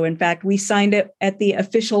 weeks ago, in fact, we signed up at the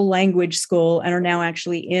official language school and are now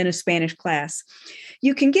actually in a Spanish class.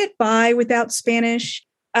 You can get by without Spanish.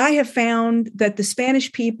 I have found that the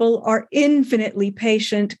Spanish people are infinitely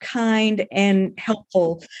patient, kind, and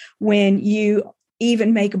helpful when you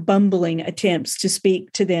even make bumbling attempts to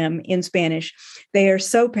speak to them in Spanish. They are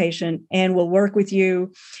so patient and will work with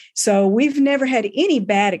you. So we've never had any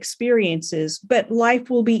bad experiences, but life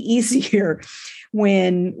will be easier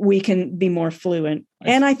when we can be more fluent.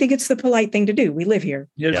 And I think it's the polite thing to do. We live here.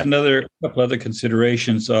 There's another couple other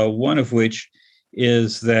considerations, one of which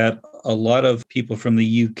is that a lot of people from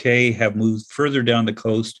the UK have moved further down the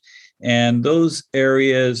coast, and those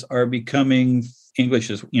areas are becoming English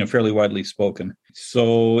is fairly widely spoken.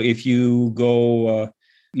 So if you go,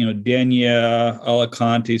 Denia,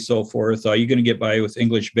 Alicante, so forth, you're going to get by with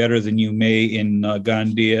English better than you may in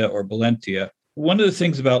Gandia or Valencia. One of the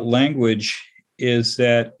things about language is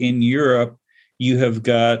that in Europe, you have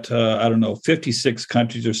got, 56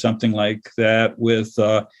 countries or something like that with,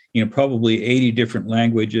 probably 80 different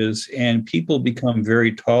languages, and people become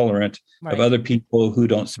very tolerant of other people who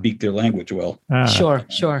don't speak their language well.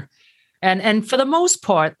 Sure. And for the most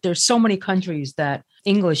part, there's so many countries that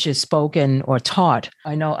English is spoken or taught.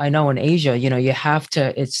 I know in Asia, you have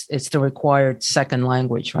to, it's the required second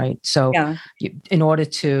language, right? So in order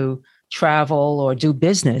to travel or do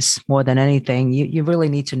business more than anything, you really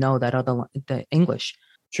need to know the English.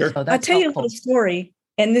 Sure. So I'll tell you a little story,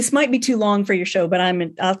 and this might be too long for your show, but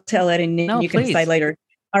I'll tell it and you can decide later.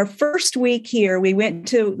 Our first week here, we went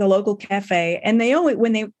to the local cafe, and they always,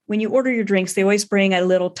 when you order your drinks, they always bring a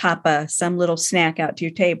little tapa, some little snack out to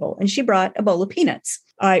your table. And she brought a bowl of peanuts.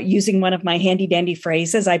 Using one of my handy dandy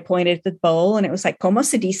phrases, I pointed at the bowl, and it was like, "Como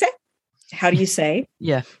se dice?" How do you say?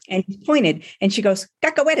 Yeah. And he pointed, and she goes,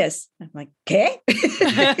 "Cacahuetes." I'm like, "¿Qué?"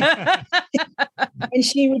 And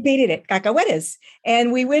she repeated it, "Cacahuetes."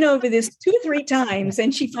 And we went over this 2 or 3 times,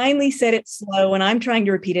 and she finally said it slow, and I'm trying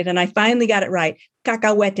to repeat it, and I finally got it right.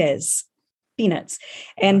 Cacahuetes, peanuts.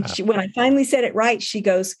 And when I finally said it right, she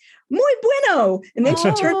goes, "Muy bueno." And then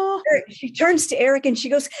she turns to Eric and she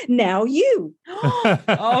goes, "Now you."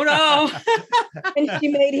 Oh no. And she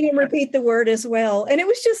made him repeat the word as well. And it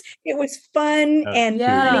was fun and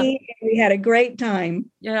funny. And we had a great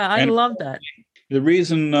time. Yeah, I love that. The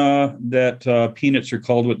reason that peanuts are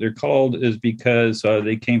called what they're called is because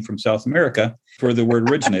they came from South America, where the word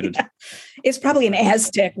originated. It's probably an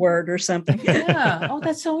Aztec word or something. Yeah. Oh,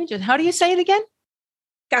 that's so interesting. How do you say it again?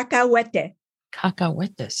 Cacahuete.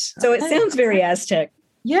 Cacahuetes. So it sounds very Aztec.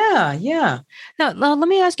 Yeah. Now, let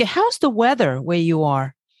me ask you, how's the weather where you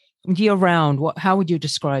are year round? How would you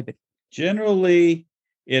describe it? Generally,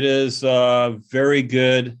 it is very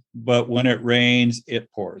good, but when it rains,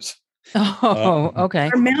 it pours. Oh, okay.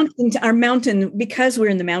 Our mountain, because we're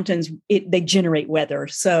in the mountains, they generate weather.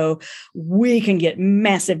 So we can get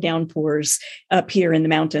massive downpours up here in the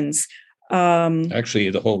mountains. Actually,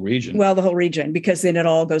 the whole region. Well, the whole region, because then it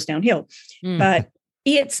all goes downhill. But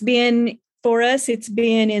it's been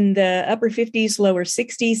in the upper 50s, lower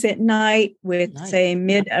 60s at night with, say,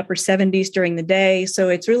 mid upper 70s during the day. So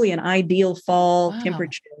it's really an ideal fall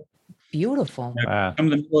temperature. Beautiful. Wow. In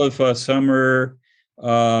the middle of summer,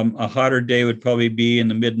 a hotter day would probably be in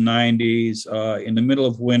the mid 90s. In the middle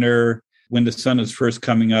of winter, when the sun is first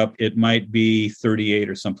coming up, it might be 38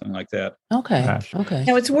 or something like that. Okay.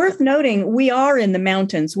 Now, it's worth noting, we are in the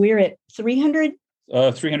mountains. We're at 300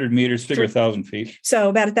 meters, figure 1,000 feet. So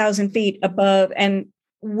about 1,000 feet above. And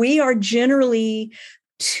we are generally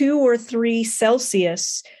 2 or 3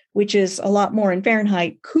 Celsius, which is a lot more in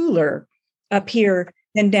Fahrenheit, cooler up here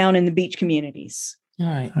than down in the beach communities. All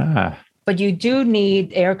right. But you do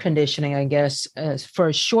need air conditioning, I guess, for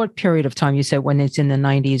a short period of time. You said when it's in the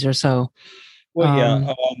 90s or so.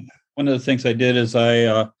 Well, one of the things I did is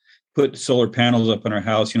I put solar panels up on our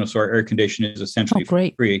house, so our air conditioning is essentially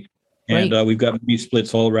free. And we've got mini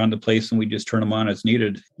splits all around the place, and we just turn them on as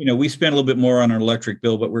needed. We spend a little bit more on our electric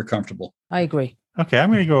bill, but we're comfortable. I agree. Okay,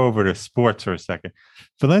 I'm going to go over to sports for a second.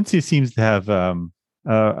 Valencia seems to have a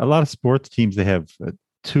lot of sports teams. They have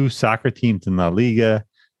 2 soccer teams in La Liga.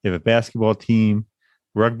 They have a basketball team,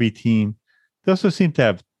 rugby team. They also seem to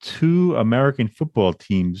have 2 American football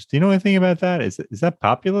teams. Do you know anything about that? Is that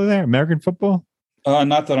popular there, American football?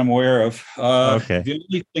 Not that I'm aware of. Okay. The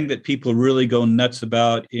only thing that people really go nuts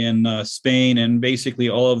about in Spain and basically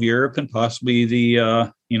all of Europe and possibly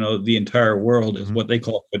the entire world is what they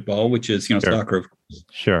call football, which is Sure. soccer.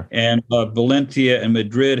 Sure. And Valencia and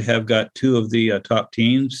Madrid have got two of the top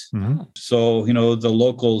teams. Mhm. So the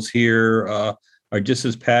locals here are just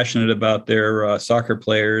as passionate about their soccer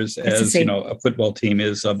players as a football team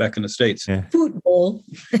is back in the States. Yeah. Football.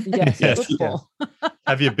 Yes, Yes. football.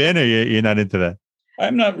 Have you been, or you're not into that?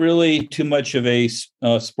 I'm not really too much of a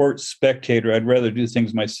sports spectator. I'd rather do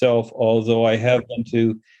things myself, although I have been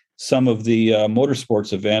to some of the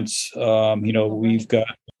motorsports events. We've got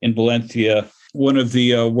in Valencia one of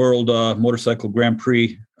the World Motorcycle Grand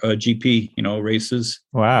Prix GP, races.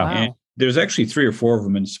 Wow. And there's actually 3 or 4 of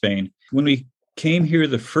them in Spain. When we came here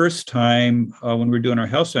the first time, when we were doing our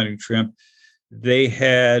house hunting trip, they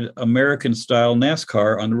had American-style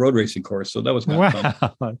NASCAR on the road racing course. So that was kind of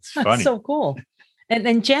fun. Wow. That's funny. That's so cool. And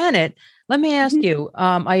then Janet, let me ask you,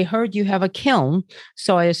 I heard you have a kiln,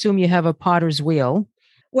 so I assume you have a potter's wheel.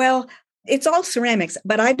 Well, it's all ceramics,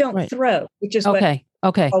 but I don't throw, which is Okay.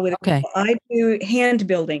 I do hand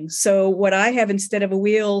building. So what I have instead of a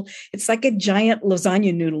wheel, it's like a giant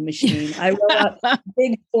lasagna noodle machine. I roll out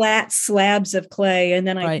big flat slabs of clay, and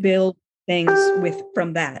then I build things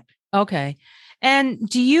from that. Okay. And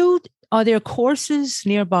are there courses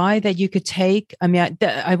nearby that you could take? I mean,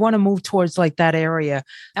 I want to move towards like that area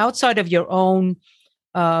outside of your own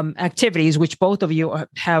activities, which both of you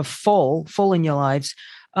have full in your lives.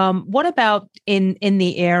 What about in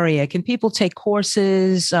the area? Can people take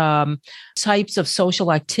courses? Types of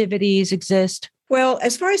social activities exist? Well,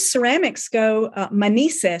 as far as ceramics go,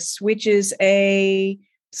 Manises, which is a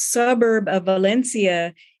suburb of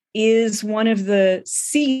Valencia, is one of the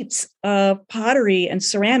seats of pottery and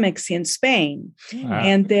ceramics in Spain. Wow.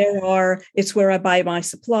 And it's where I buy my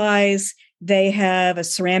supplies. They have a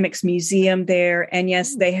ceramics museum there. And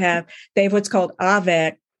yes, they have what's called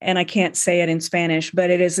AVEC, and I can't say it in Spanish, but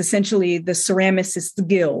it is essentially the Ceramicists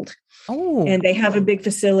Guild. Oh. And they have a big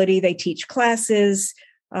facility. They teach classes.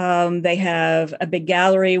 They have a big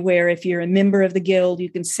gallery where if you're a member of the guild, you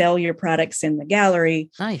can sell your products in the gallery.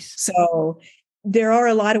 Nice. So there are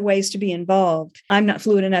a lot of ways to be involved. I'm not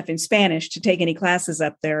fluent enough in Spanish to take any classes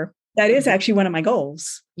up there. That is actually one of my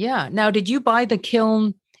goals. Yeah. Now, did you buy the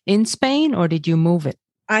kiln in Spain or did you move it?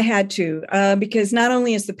 I had to, because not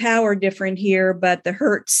only is the power different here, but the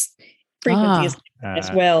Hertz frequency is different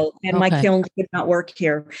as well. And my kiln did not work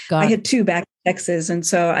here. I had 2 back in Texas, and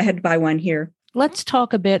so I had to buy one here. Let's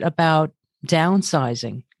talk a bit about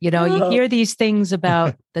downsizing. You hear these things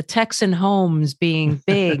about the Texan homes being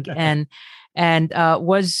big and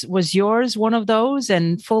was yours one of those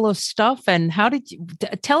and full of stuff? And how did you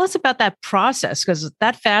tell us about that process? Because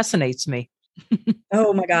that fascinates me.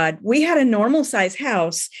 Oh my God. We had a normal size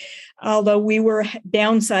house, although we were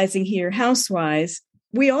downsizing here house-wise.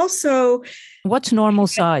 We also... What's normal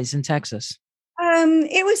size in Texas?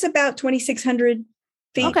 It was about 2,600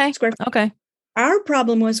 feet square feet. Okay. Our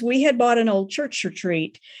problem was we had bought an old church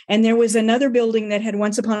retreat, and there was another building that had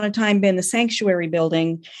once upon a time been the sanctuary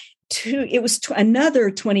building. It was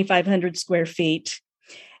another 2,500 square feet.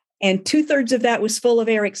 And 2/3 of that was full of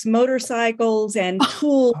Eric's motorcycles and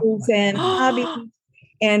tools and hobbies.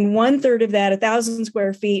 And 1/3 of that, 1,000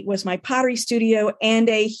 square feet, was my pottery studio and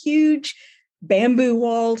a huge bamboo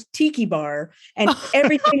walled tiki bar. And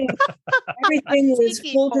everything was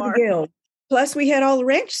full to the gill. Plus, we had all the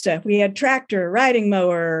ranch stuff. We had tractor, riding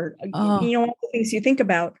mower, all the things you think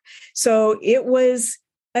about. So it was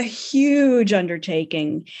a huge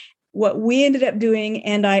undertaking. What we ended up doing,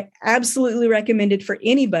 and I absolutely recommend it for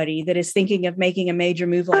anybody that is thinking of making a major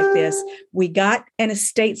move like this, we got an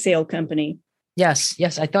estate sale company. Yes,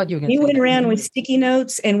 I thought you were going to. We went around with sticky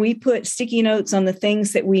notes, and we put sticky notes on the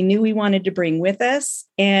things that we knew we wanted to bring with us.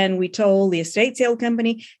 And we told the estate sale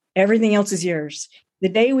company, everything else is yours. The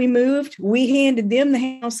day we moved, we handed them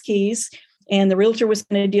the house keys, and the realtor was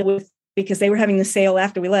going to deal with, because they were having the sale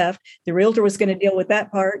after we left, the realtor was going to deal with that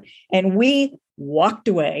part. And we walked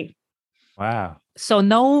away. Wow. So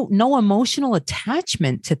no emotional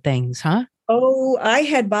attachment to things, huh? Oh, I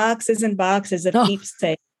had boxes and boxes of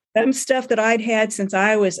keepsakes. Some stuff that I'd had since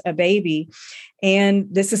I was a baby. And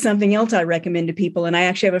this is something else I recommend to people. And I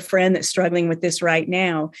actually have a friend that's struggling with this right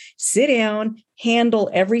now. Sit down, handle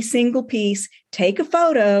every single piece, take a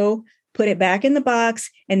photo, put it back in the box,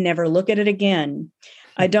 and never look at it again.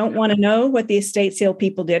 I don't want to know what the estate sale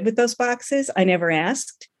people did with those boxes. I never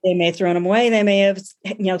asked. They may have thrown them away. They may have,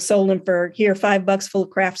 sold them for here, $5 full of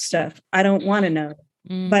craft stuff. I don't want to know.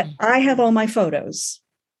 But I have all my photos,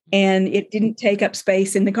 and it didn't take up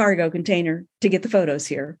space in the cargo container to get the photos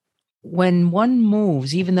here. when one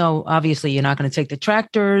moves, even though obviously you're not going to take the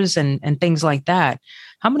tractors and things like that,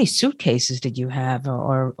 how many suitcases did you have,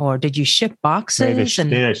 or did you ship boxes?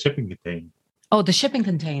 They had a shipping container. Oh, the shipping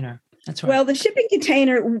container. That's right. Well, the shipping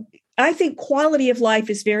container, I think quality of life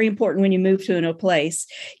is very important when you move to a new place.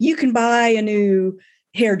 You can buy a new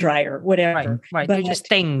hair dryer, whatever. Right. They're just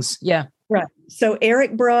things. Yeah. Right. So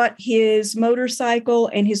Eric brought his motorcycle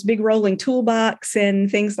and his big rolling toolbox and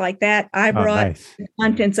things like that. I brought the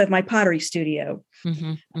contents of my pottery studio,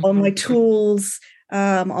 all my tools,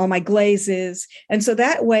 all my glazes. And so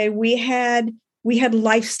that way we had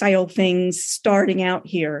lifestyle things starting out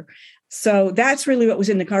here. So that's really what was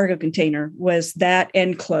in the cargo container, was that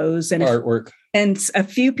and clothes and artwork and a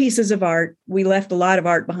few pieces of art. We left a lot of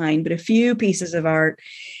art behind, but a few pieces of art.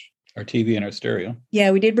 Our TV and our stereo.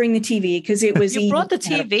 Yeah, we did bring the TV because it was You brought the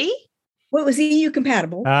TV? Well, it was EU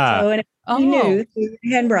compatible. Ah. So, and we knew, so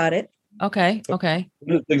we hadn't brought it. Okay. One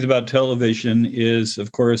of the things about television is,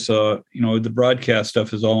 of course, the broadcast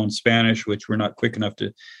stuff is all in Spanish, which we're not quick enough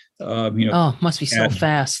to, Oh, must be so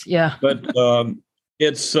fast. Yeah. But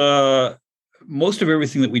it's most of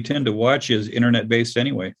everything that we tend to watch is internet-based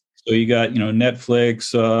anyway. So you got,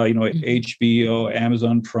 Netflix, HBO,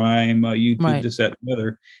 Amazon Prime, YouTube, this, that, and the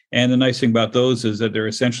other. And the nice thing about those is that they're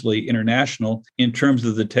essentially international. In terms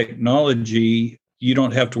of the technology, you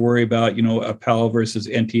don't have to worry about, a PAL versus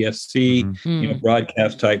NTSC,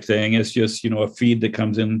 broadcast type thing. It's just, a feed that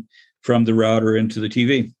comes in from the router into the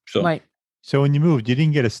TV. So, right. So when you moved, you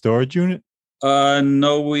didn't get a storage unit?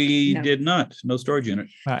 No, we did not. No storage unit.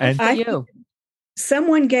 And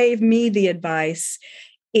someone gave me the advice,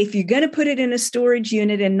 if you're going to put it in a storage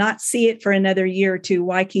unit and not see it for another year or two,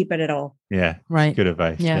 why keep it at all? Yeah. Right. Good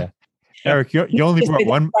advice. Yeah. Eric, you only brought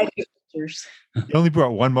one. You only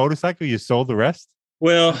brought one motorcycle. You sold the rest?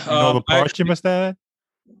 Well, all the parts you must have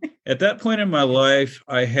had? At that point in my life,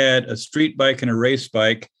 I had a street bike and a race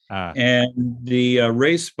bike. And the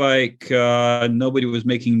race bike, nobody was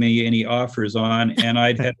making me any offers on, and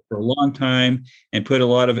I'd had it for a long time and put a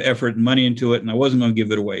lot of effort and money into it, and I wasn't going to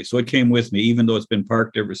give it away. So it came with me, even though it's been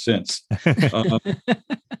parked ever since.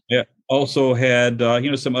 Yeah. Also had,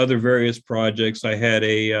 some other various projects. I had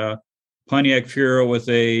a Pontiac Fiero with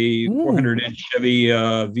a 400-inch Chevy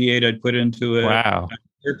V8 I'd put into it. Wow.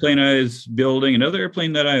 Airplane I was building, another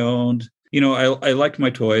airplane that I owned. I liked my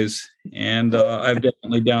toys, and I've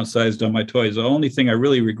definitely downsized on my toys. The only thing I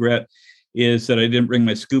really regret is that I didn't bring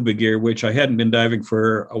my scuba gear, which I hadn't been diving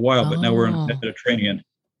for a while, but now we're on the Mediterranean.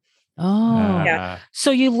 Oh, yeah.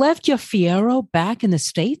 So you left your Fiero back in the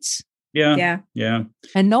States? Yeah.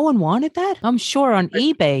 And no one wanted that? I'm sure on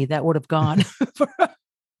eBay that would have gone.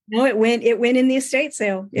 No, it went in the estate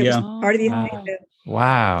sale. It was part of the estate sale.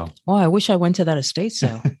 Wow. Oh, I wish I went to that estate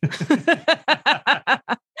sale.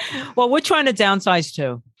 Well, we're trying to downsize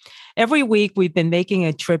too. Every week we've been making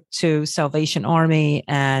a trip to Salvation Army,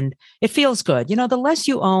 and it feels good. The less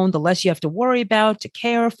you own, the less you have to worry about, to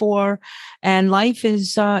care for, and life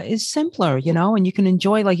is simpler, and you can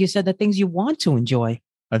enjoy, like you said, the things you want to enjoy.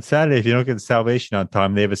 On Saturday, if you don't get the Salvation on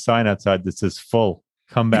time, they have a sign outside that says full.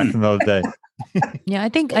 Come back another day. Yeah, I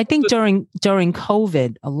think during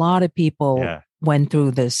COVID, a lot of people went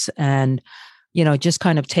through this, and just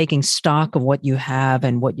kind of taking stock of what you have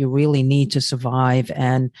and what you really need to survive.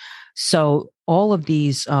 And so all of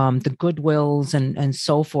these, the Goodwills and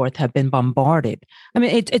so forth have been bombarded. I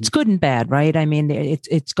mean, it's good and bad, right? I mean,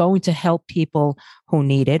 it's going to help people who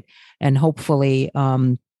need it. And hopefully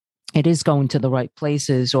it is going to the right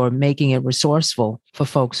places or making it resourceful for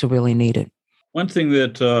folks who really need it. One thing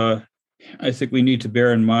that I think we need to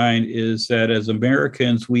bear in mind is that as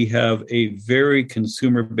Americans, we have a very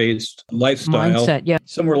consumer-based lifestyle. Mindset, yeah.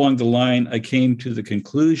 Somewhere along the line, I came to the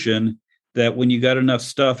conclusion that when you got enough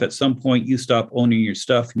stuff, at some point you stop owning your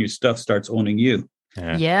stuff and your stuff starts owning you.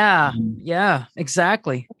 Yeah,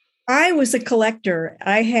 exactly. I was a collector.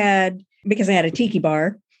 Because I had a tiki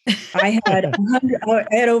bar, I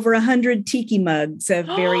had over 100 tiki mugs of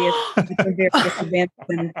various events.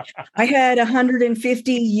 And I had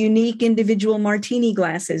 150 unique individual martini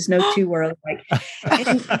glasses. No two were alike.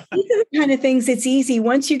 And these are the kind of things it's easy.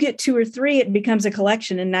 Once you get 2 or 3, it becomes a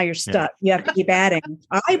collection, and now you're stuck. You have to keep adding.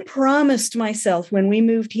 I promised myself when we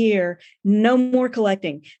moved here, no more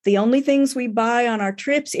collecting. The only things we buy on our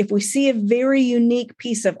trips, if we see a very unique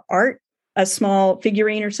piece of art, a small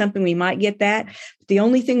figurine or something, we might get that. The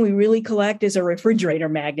only thing we really collect is a refrigerator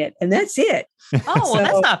magnet, and that's it. Oh, well,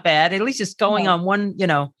 that's not bad. At least it's going on one,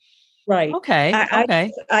 Right. Okay.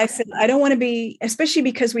 I said, I don't want to be, especially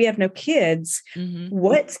because we have no kids.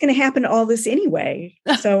 What's going to happen to all this anyway?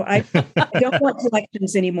 So I don't want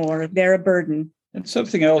collections anymore. They're a burden. And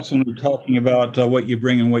something else when we're talking about what you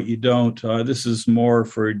bring and what you don't, this is more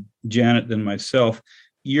for Janet than myself.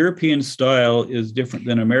 European style is different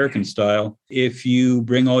than American style. If you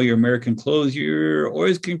bring all your American clothes, you're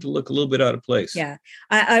always going to look a little bit out of place. Yeah,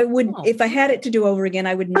 I would, if I had it to do over again,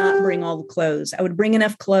 I would not bring all the clothes. I would bring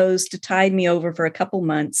enough clothes to tide me over for a couple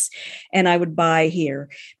months, and I would buy here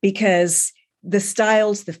because the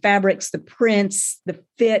styles, the fabrics, the prints, the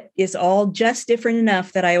fit is all just different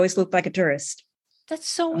enough that I always look like a tourist. That's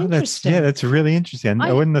so interesting. That's really interesting.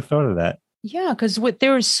 I wouldn't have thought of that. Yeah, because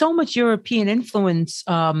there is so much European influence.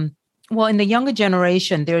 Well, in the younger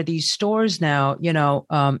generation, there are these stores now,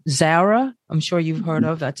 Zara, I'm sure you've heard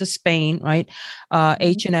of, that's a Spain, right?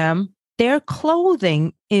 H&M. Their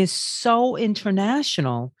clothing is so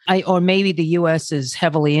international. Or maybe the US is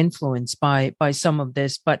heavily influenced by some of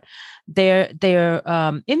this, but their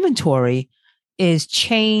inventory is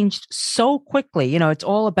changed so quickly. It's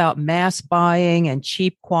all about mass buying and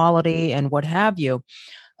cheap quality and what have you.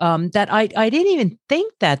 That I didn't even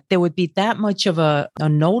think that there would be that much of a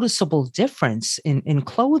noticeable difference in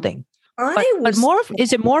clothing. But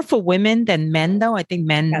is it more for women than men, though? I think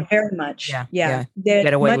men. Yeah, very much. Yeah.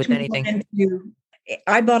 Get away with anything.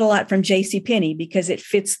 I bought a lot from JCPenney because it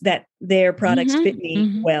fits that their products fit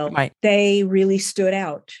me well. Right. They really stood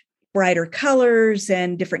out. Brighter colors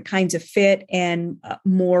and different kinds of fit and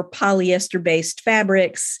more polyester-based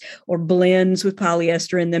fabrics or blends with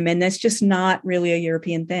polyester in them. And that's just not really a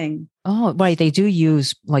European thing. Oh, right. They do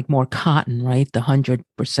use like more cotton, right? The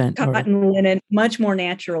 100%. Cotton, linen, much more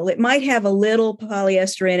natural. It might have a little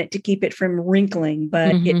polyester in it to keep it from wrinkling,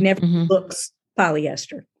 but it never looks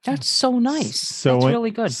polyester. That's so nice. That's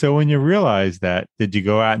really good. So when you realized that, did you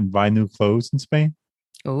go out and buy new clothes in Spain?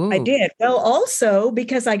 Ooh. I did. Well, also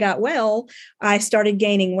because I got well, I started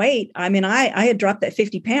gaining weight. I mean, I had dropped that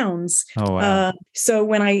 50 pounds. Oh, wow. So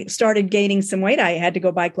when I started gaining some weight, I had to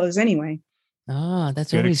go buy clothes anyway. Oh,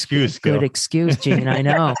 that's good always excuse, good excuse, Jean. I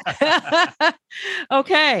know.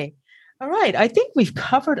 Okay. All right. I think we've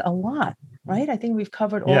covered a lot, right? I think we've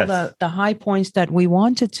covered all the high points that we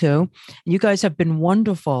wanted to. You guys have been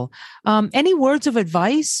wonderful. Any words of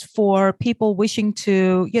advice for people wishing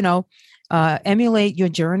to, emulate your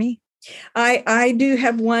journey? I do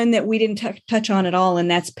have one that we didn't touch on at all, and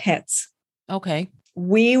that's pets. Okay.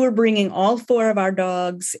 We were bringing all 4 of our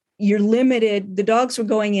dogs. You're limited. The dogs were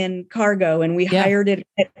going in cargo, and we hired a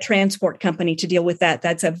transport company to deal with that.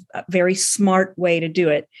 That's a very smart way to do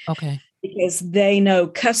it. Okay. Because they know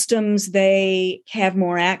customs, they have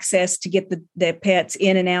more access to get the pets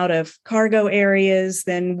in and out of cargo areas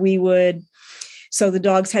than we would. So the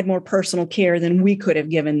dogs had more personal care than we could have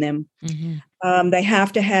given them. They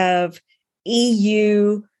have to have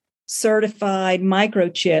EU certified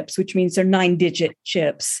microchips, which means they're 9-digit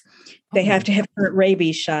chips. They have to have current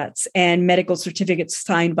rabies shots and medical certificates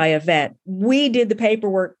signed by a vet. We did the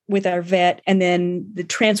paperwork with our vet, and then the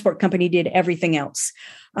transport company did everything else,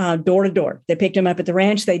 door to door. They picked them up at the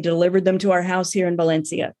ranch. They delivered them to our house here in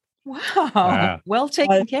Valencia. Wow. Well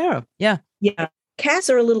taken care of. Yeah. Yeah. Cats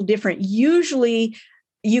are a little different. Usually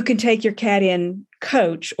you can take your cat in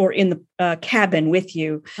coach or in the cabin with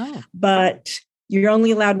you, but you're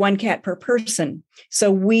only allowed 1 cat per person.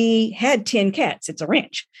 So we had 10 cats. It's a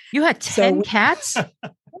ranch. You had 10 cats?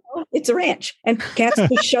 It's a ranch, and cats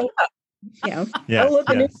would show up. A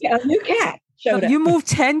new cat showed up. You moved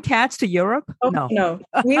 10 cats to Europe? Oh, no.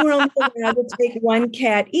 We were only allowed to take 1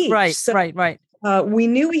 cat each. Right, so, right. We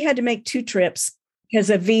knew we had to make 2 trips because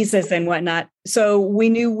of visas and whatnot. So we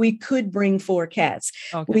knew we could bring 4 cats.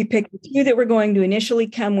 Okay. We picked 2 that were going to initially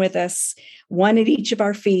come with us, 1 at each of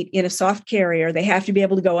our feet in a soft carrier. They have to be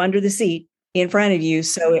able to go under the seat in front of you.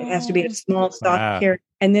 So it has to be a small soft carrier.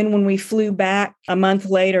 And then when we flew back a month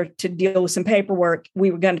later to deal with some paperwork,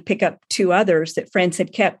 we were going to pick up 2 others that friends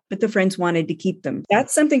had kept, but the friends wanted to keep them.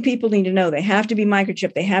 That's something people need to know. They have to be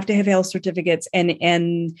microchipped. They have to have health certificates.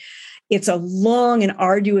 And it's a long and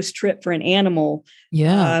arduous trip for an animal.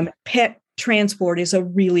 Yeah. Pet transport is a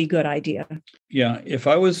really good idea. Yeah. If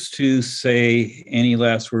I was to say any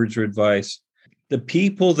last words or advice,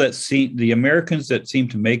 the Americans that seem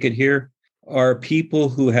to make it here are people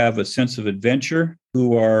who have a sense of adventure,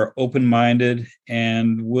 who are open-minded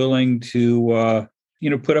and willing to,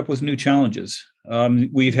 put up with new challenges.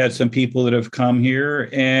 We've had some people that have come here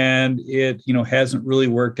and it, hasn't really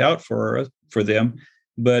worked out for them.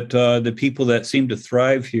 But the people that seem to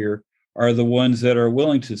thrive here are the ones that are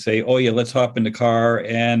willing to say, oh, yeah, let's hop in the car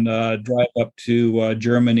and drive up to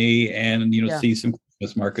Germany and, see some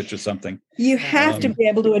Christmas markets or something. You have to be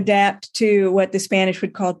able to adapt to what the Spanish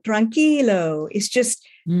would call tranquilo. It's just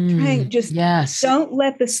don't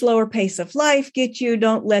let the slower pace of life get you.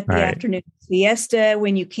 Don't let the afternoon siesta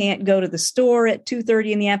when you can't go to the store at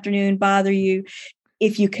 2:30 in the afternoon bother you.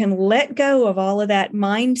 If you can let go of all of that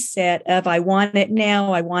mindset of I want it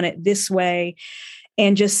now, I want it this way,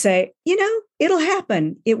 and just say, it'll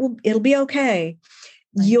happen. It'll be okay.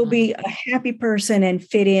 You'll be a happy person and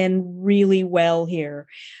fit in really well here.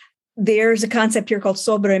 There's a concept here called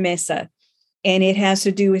sobremesa, and it has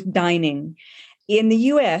to do with dining. In the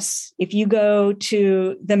US, if you go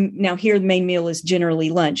to now here the main meal is generally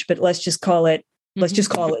lunch, but let's just call it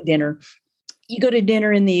dinner. You go to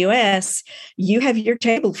dinner in the US, you have your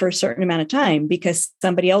table for a certain amount of time because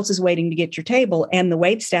somebody else is waiting to get your table and the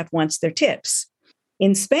wait staff wants their tips.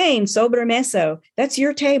 In Spain, sobremesa, that's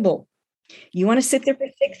your table. You want to sit there for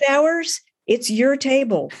 6 hours? It's your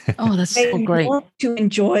table. Oh, that's so great. They want to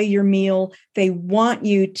enjoy your meal. They want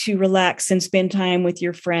you to relax and spend time with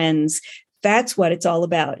your friends. That's what it's all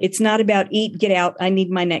about. It's not about eat, get out. I need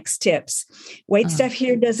my next tips. Wait staff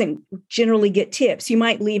here doesn't generally get tips. You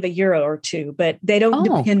might leave €1 or 2, but they don't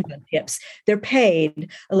depend on tips. They're paid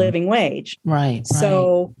a living wage. Right.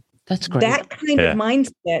 So that's great. That kind of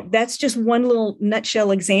mindset, that's just one little nutshell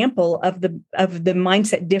example of the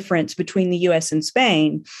mindset difference between the US and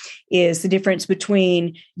Spain is the difference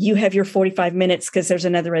between you have your 45 minutes because there's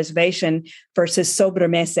another reservation versus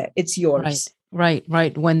sobremesa. It's yours.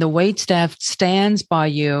 Right. When the wait staff stands by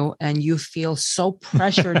you and you feel so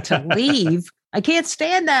pressured to leave, I can't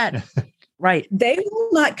stand that. Right. They will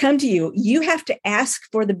not come to you. You have to ask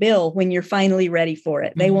for the bill when you're finally ready for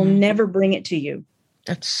it. They will never bring it to you.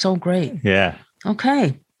 That's so great. Yeah.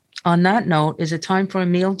 Okay. On that note, is it time for a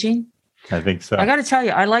meal, Jean? I think so. I got to tell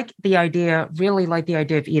you, I really like the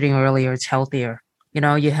idea of eating earlier. It's healthier.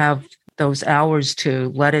 You have those hours to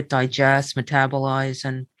let it digest, metabolize,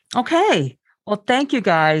 and okay. Well, thank you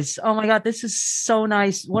guys. Oh my God, this is so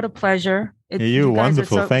nice. What a pleasure. You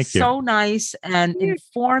wonderful. Thank you. So nice and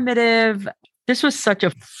informative. This was such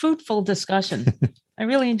a fruitful discussion. I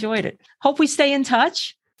really enjoyed it. Hope we stay in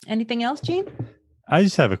touch. Anything else, Jean? I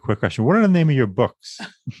just have a quick question. What are the name of your books?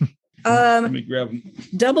 Let me grab them.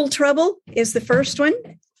 Double Trouble is the first one.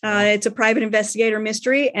 It's a private investigator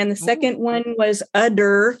mystery. And the second one was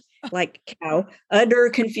Udder, like cow,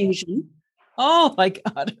 Udder Confusion. Oh my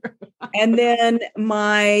God. And then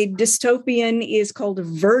my dystopian is called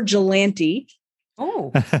Virgilante.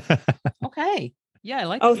 Oh, okay. Yeah, I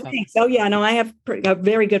like Oh, that. thanks. Oh, yeah. No, I have a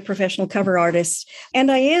very good professional cover artist.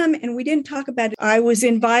 And and we didn't talk about it. I was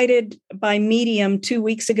invited by Medium 2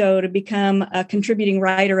 weeks ago to become a contributing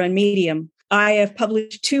writer on Medium. I have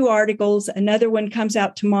published 2 articles. Another one comes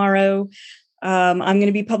out tomorrow. I'm going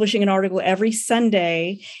to be publishing an article every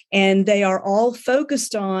Sunday, and they are all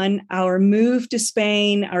focused on our move to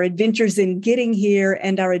Spain, our adventures in getting here,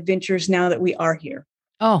 and our adventures now that we are here.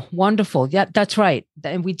 Oh, wonderful. Yeah, that's right.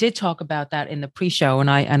 And we did talk about that in the pre-show,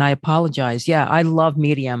 and I apologize. Yeah, I love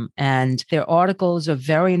Medium, and their articles are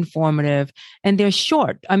very informative and they're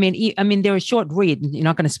short. I mean, they're a short read. You're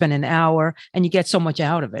not going to spend an hour and you get so much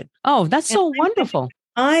out of it. Oh, that's so wonderful.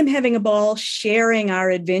 I'm having a ball sharing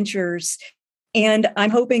our adventures. And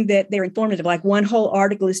I'm hoping that they're informative. Like one whole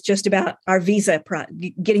article is just about our visa,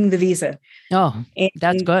 getting the visa. Oh,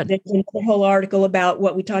 that's good. There's a whole article about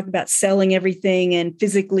what we talked about, selling everything and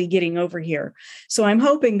physically getting over here. So I'm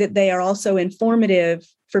hoping that they are also informative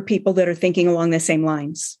for people that are thinking along the same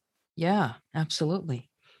lines. Yeah, absolutely.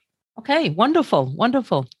 Okay, wonderful.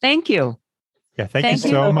 Thank you. Yeah, thank you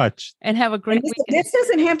so much. And have a great weekend. This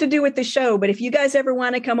doesn't have to do with the show, but if you guys ever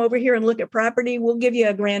want to come over here and look at property, we'll give you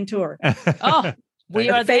a grand tour. Oh, we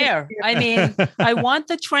are there. I mean, I want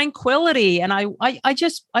the tranquility, and I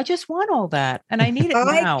just want all that, and I need it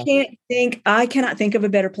now. I cannot think of a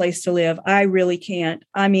better place to live. I really can't.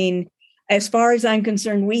 I mean, as far as I'm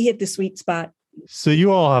concerned, we hit the sweet spot. So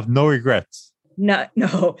you all have no regrets?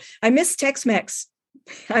 No. I miss Tex-Mex.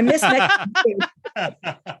 I miss Mexico too.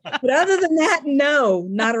 But other than that, no,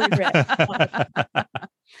 not a regret.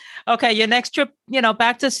 Okay, your next trip,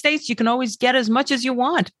 back to the States, you can always get as much as you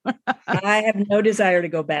want. I have no desire to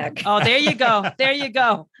go back. Oh, there you go.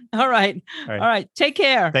 All right. Take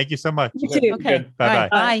care. Thank you so much. You too. Okay. Bye-bye.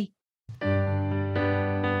 Bye.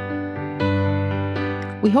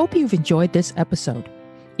 We hope you've enjoyed this episode.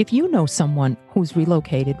 If you know someone who's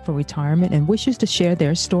relocated for retirement and wishes to share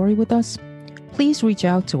their story with us, please reach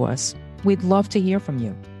out to us. We'd love to hear from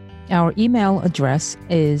you. Our email address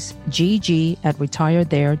is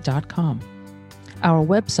gg@retirethere.com. Our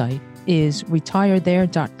website is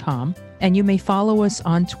retirethere.com, and you may follow us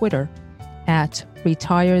on Twitter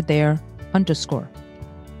 @retirethere_.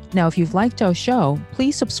 Now, if you've liked our show,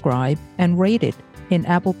 please subscribe and rate it in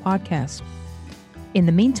Apple Podcasts. In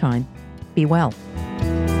the meantime, be well.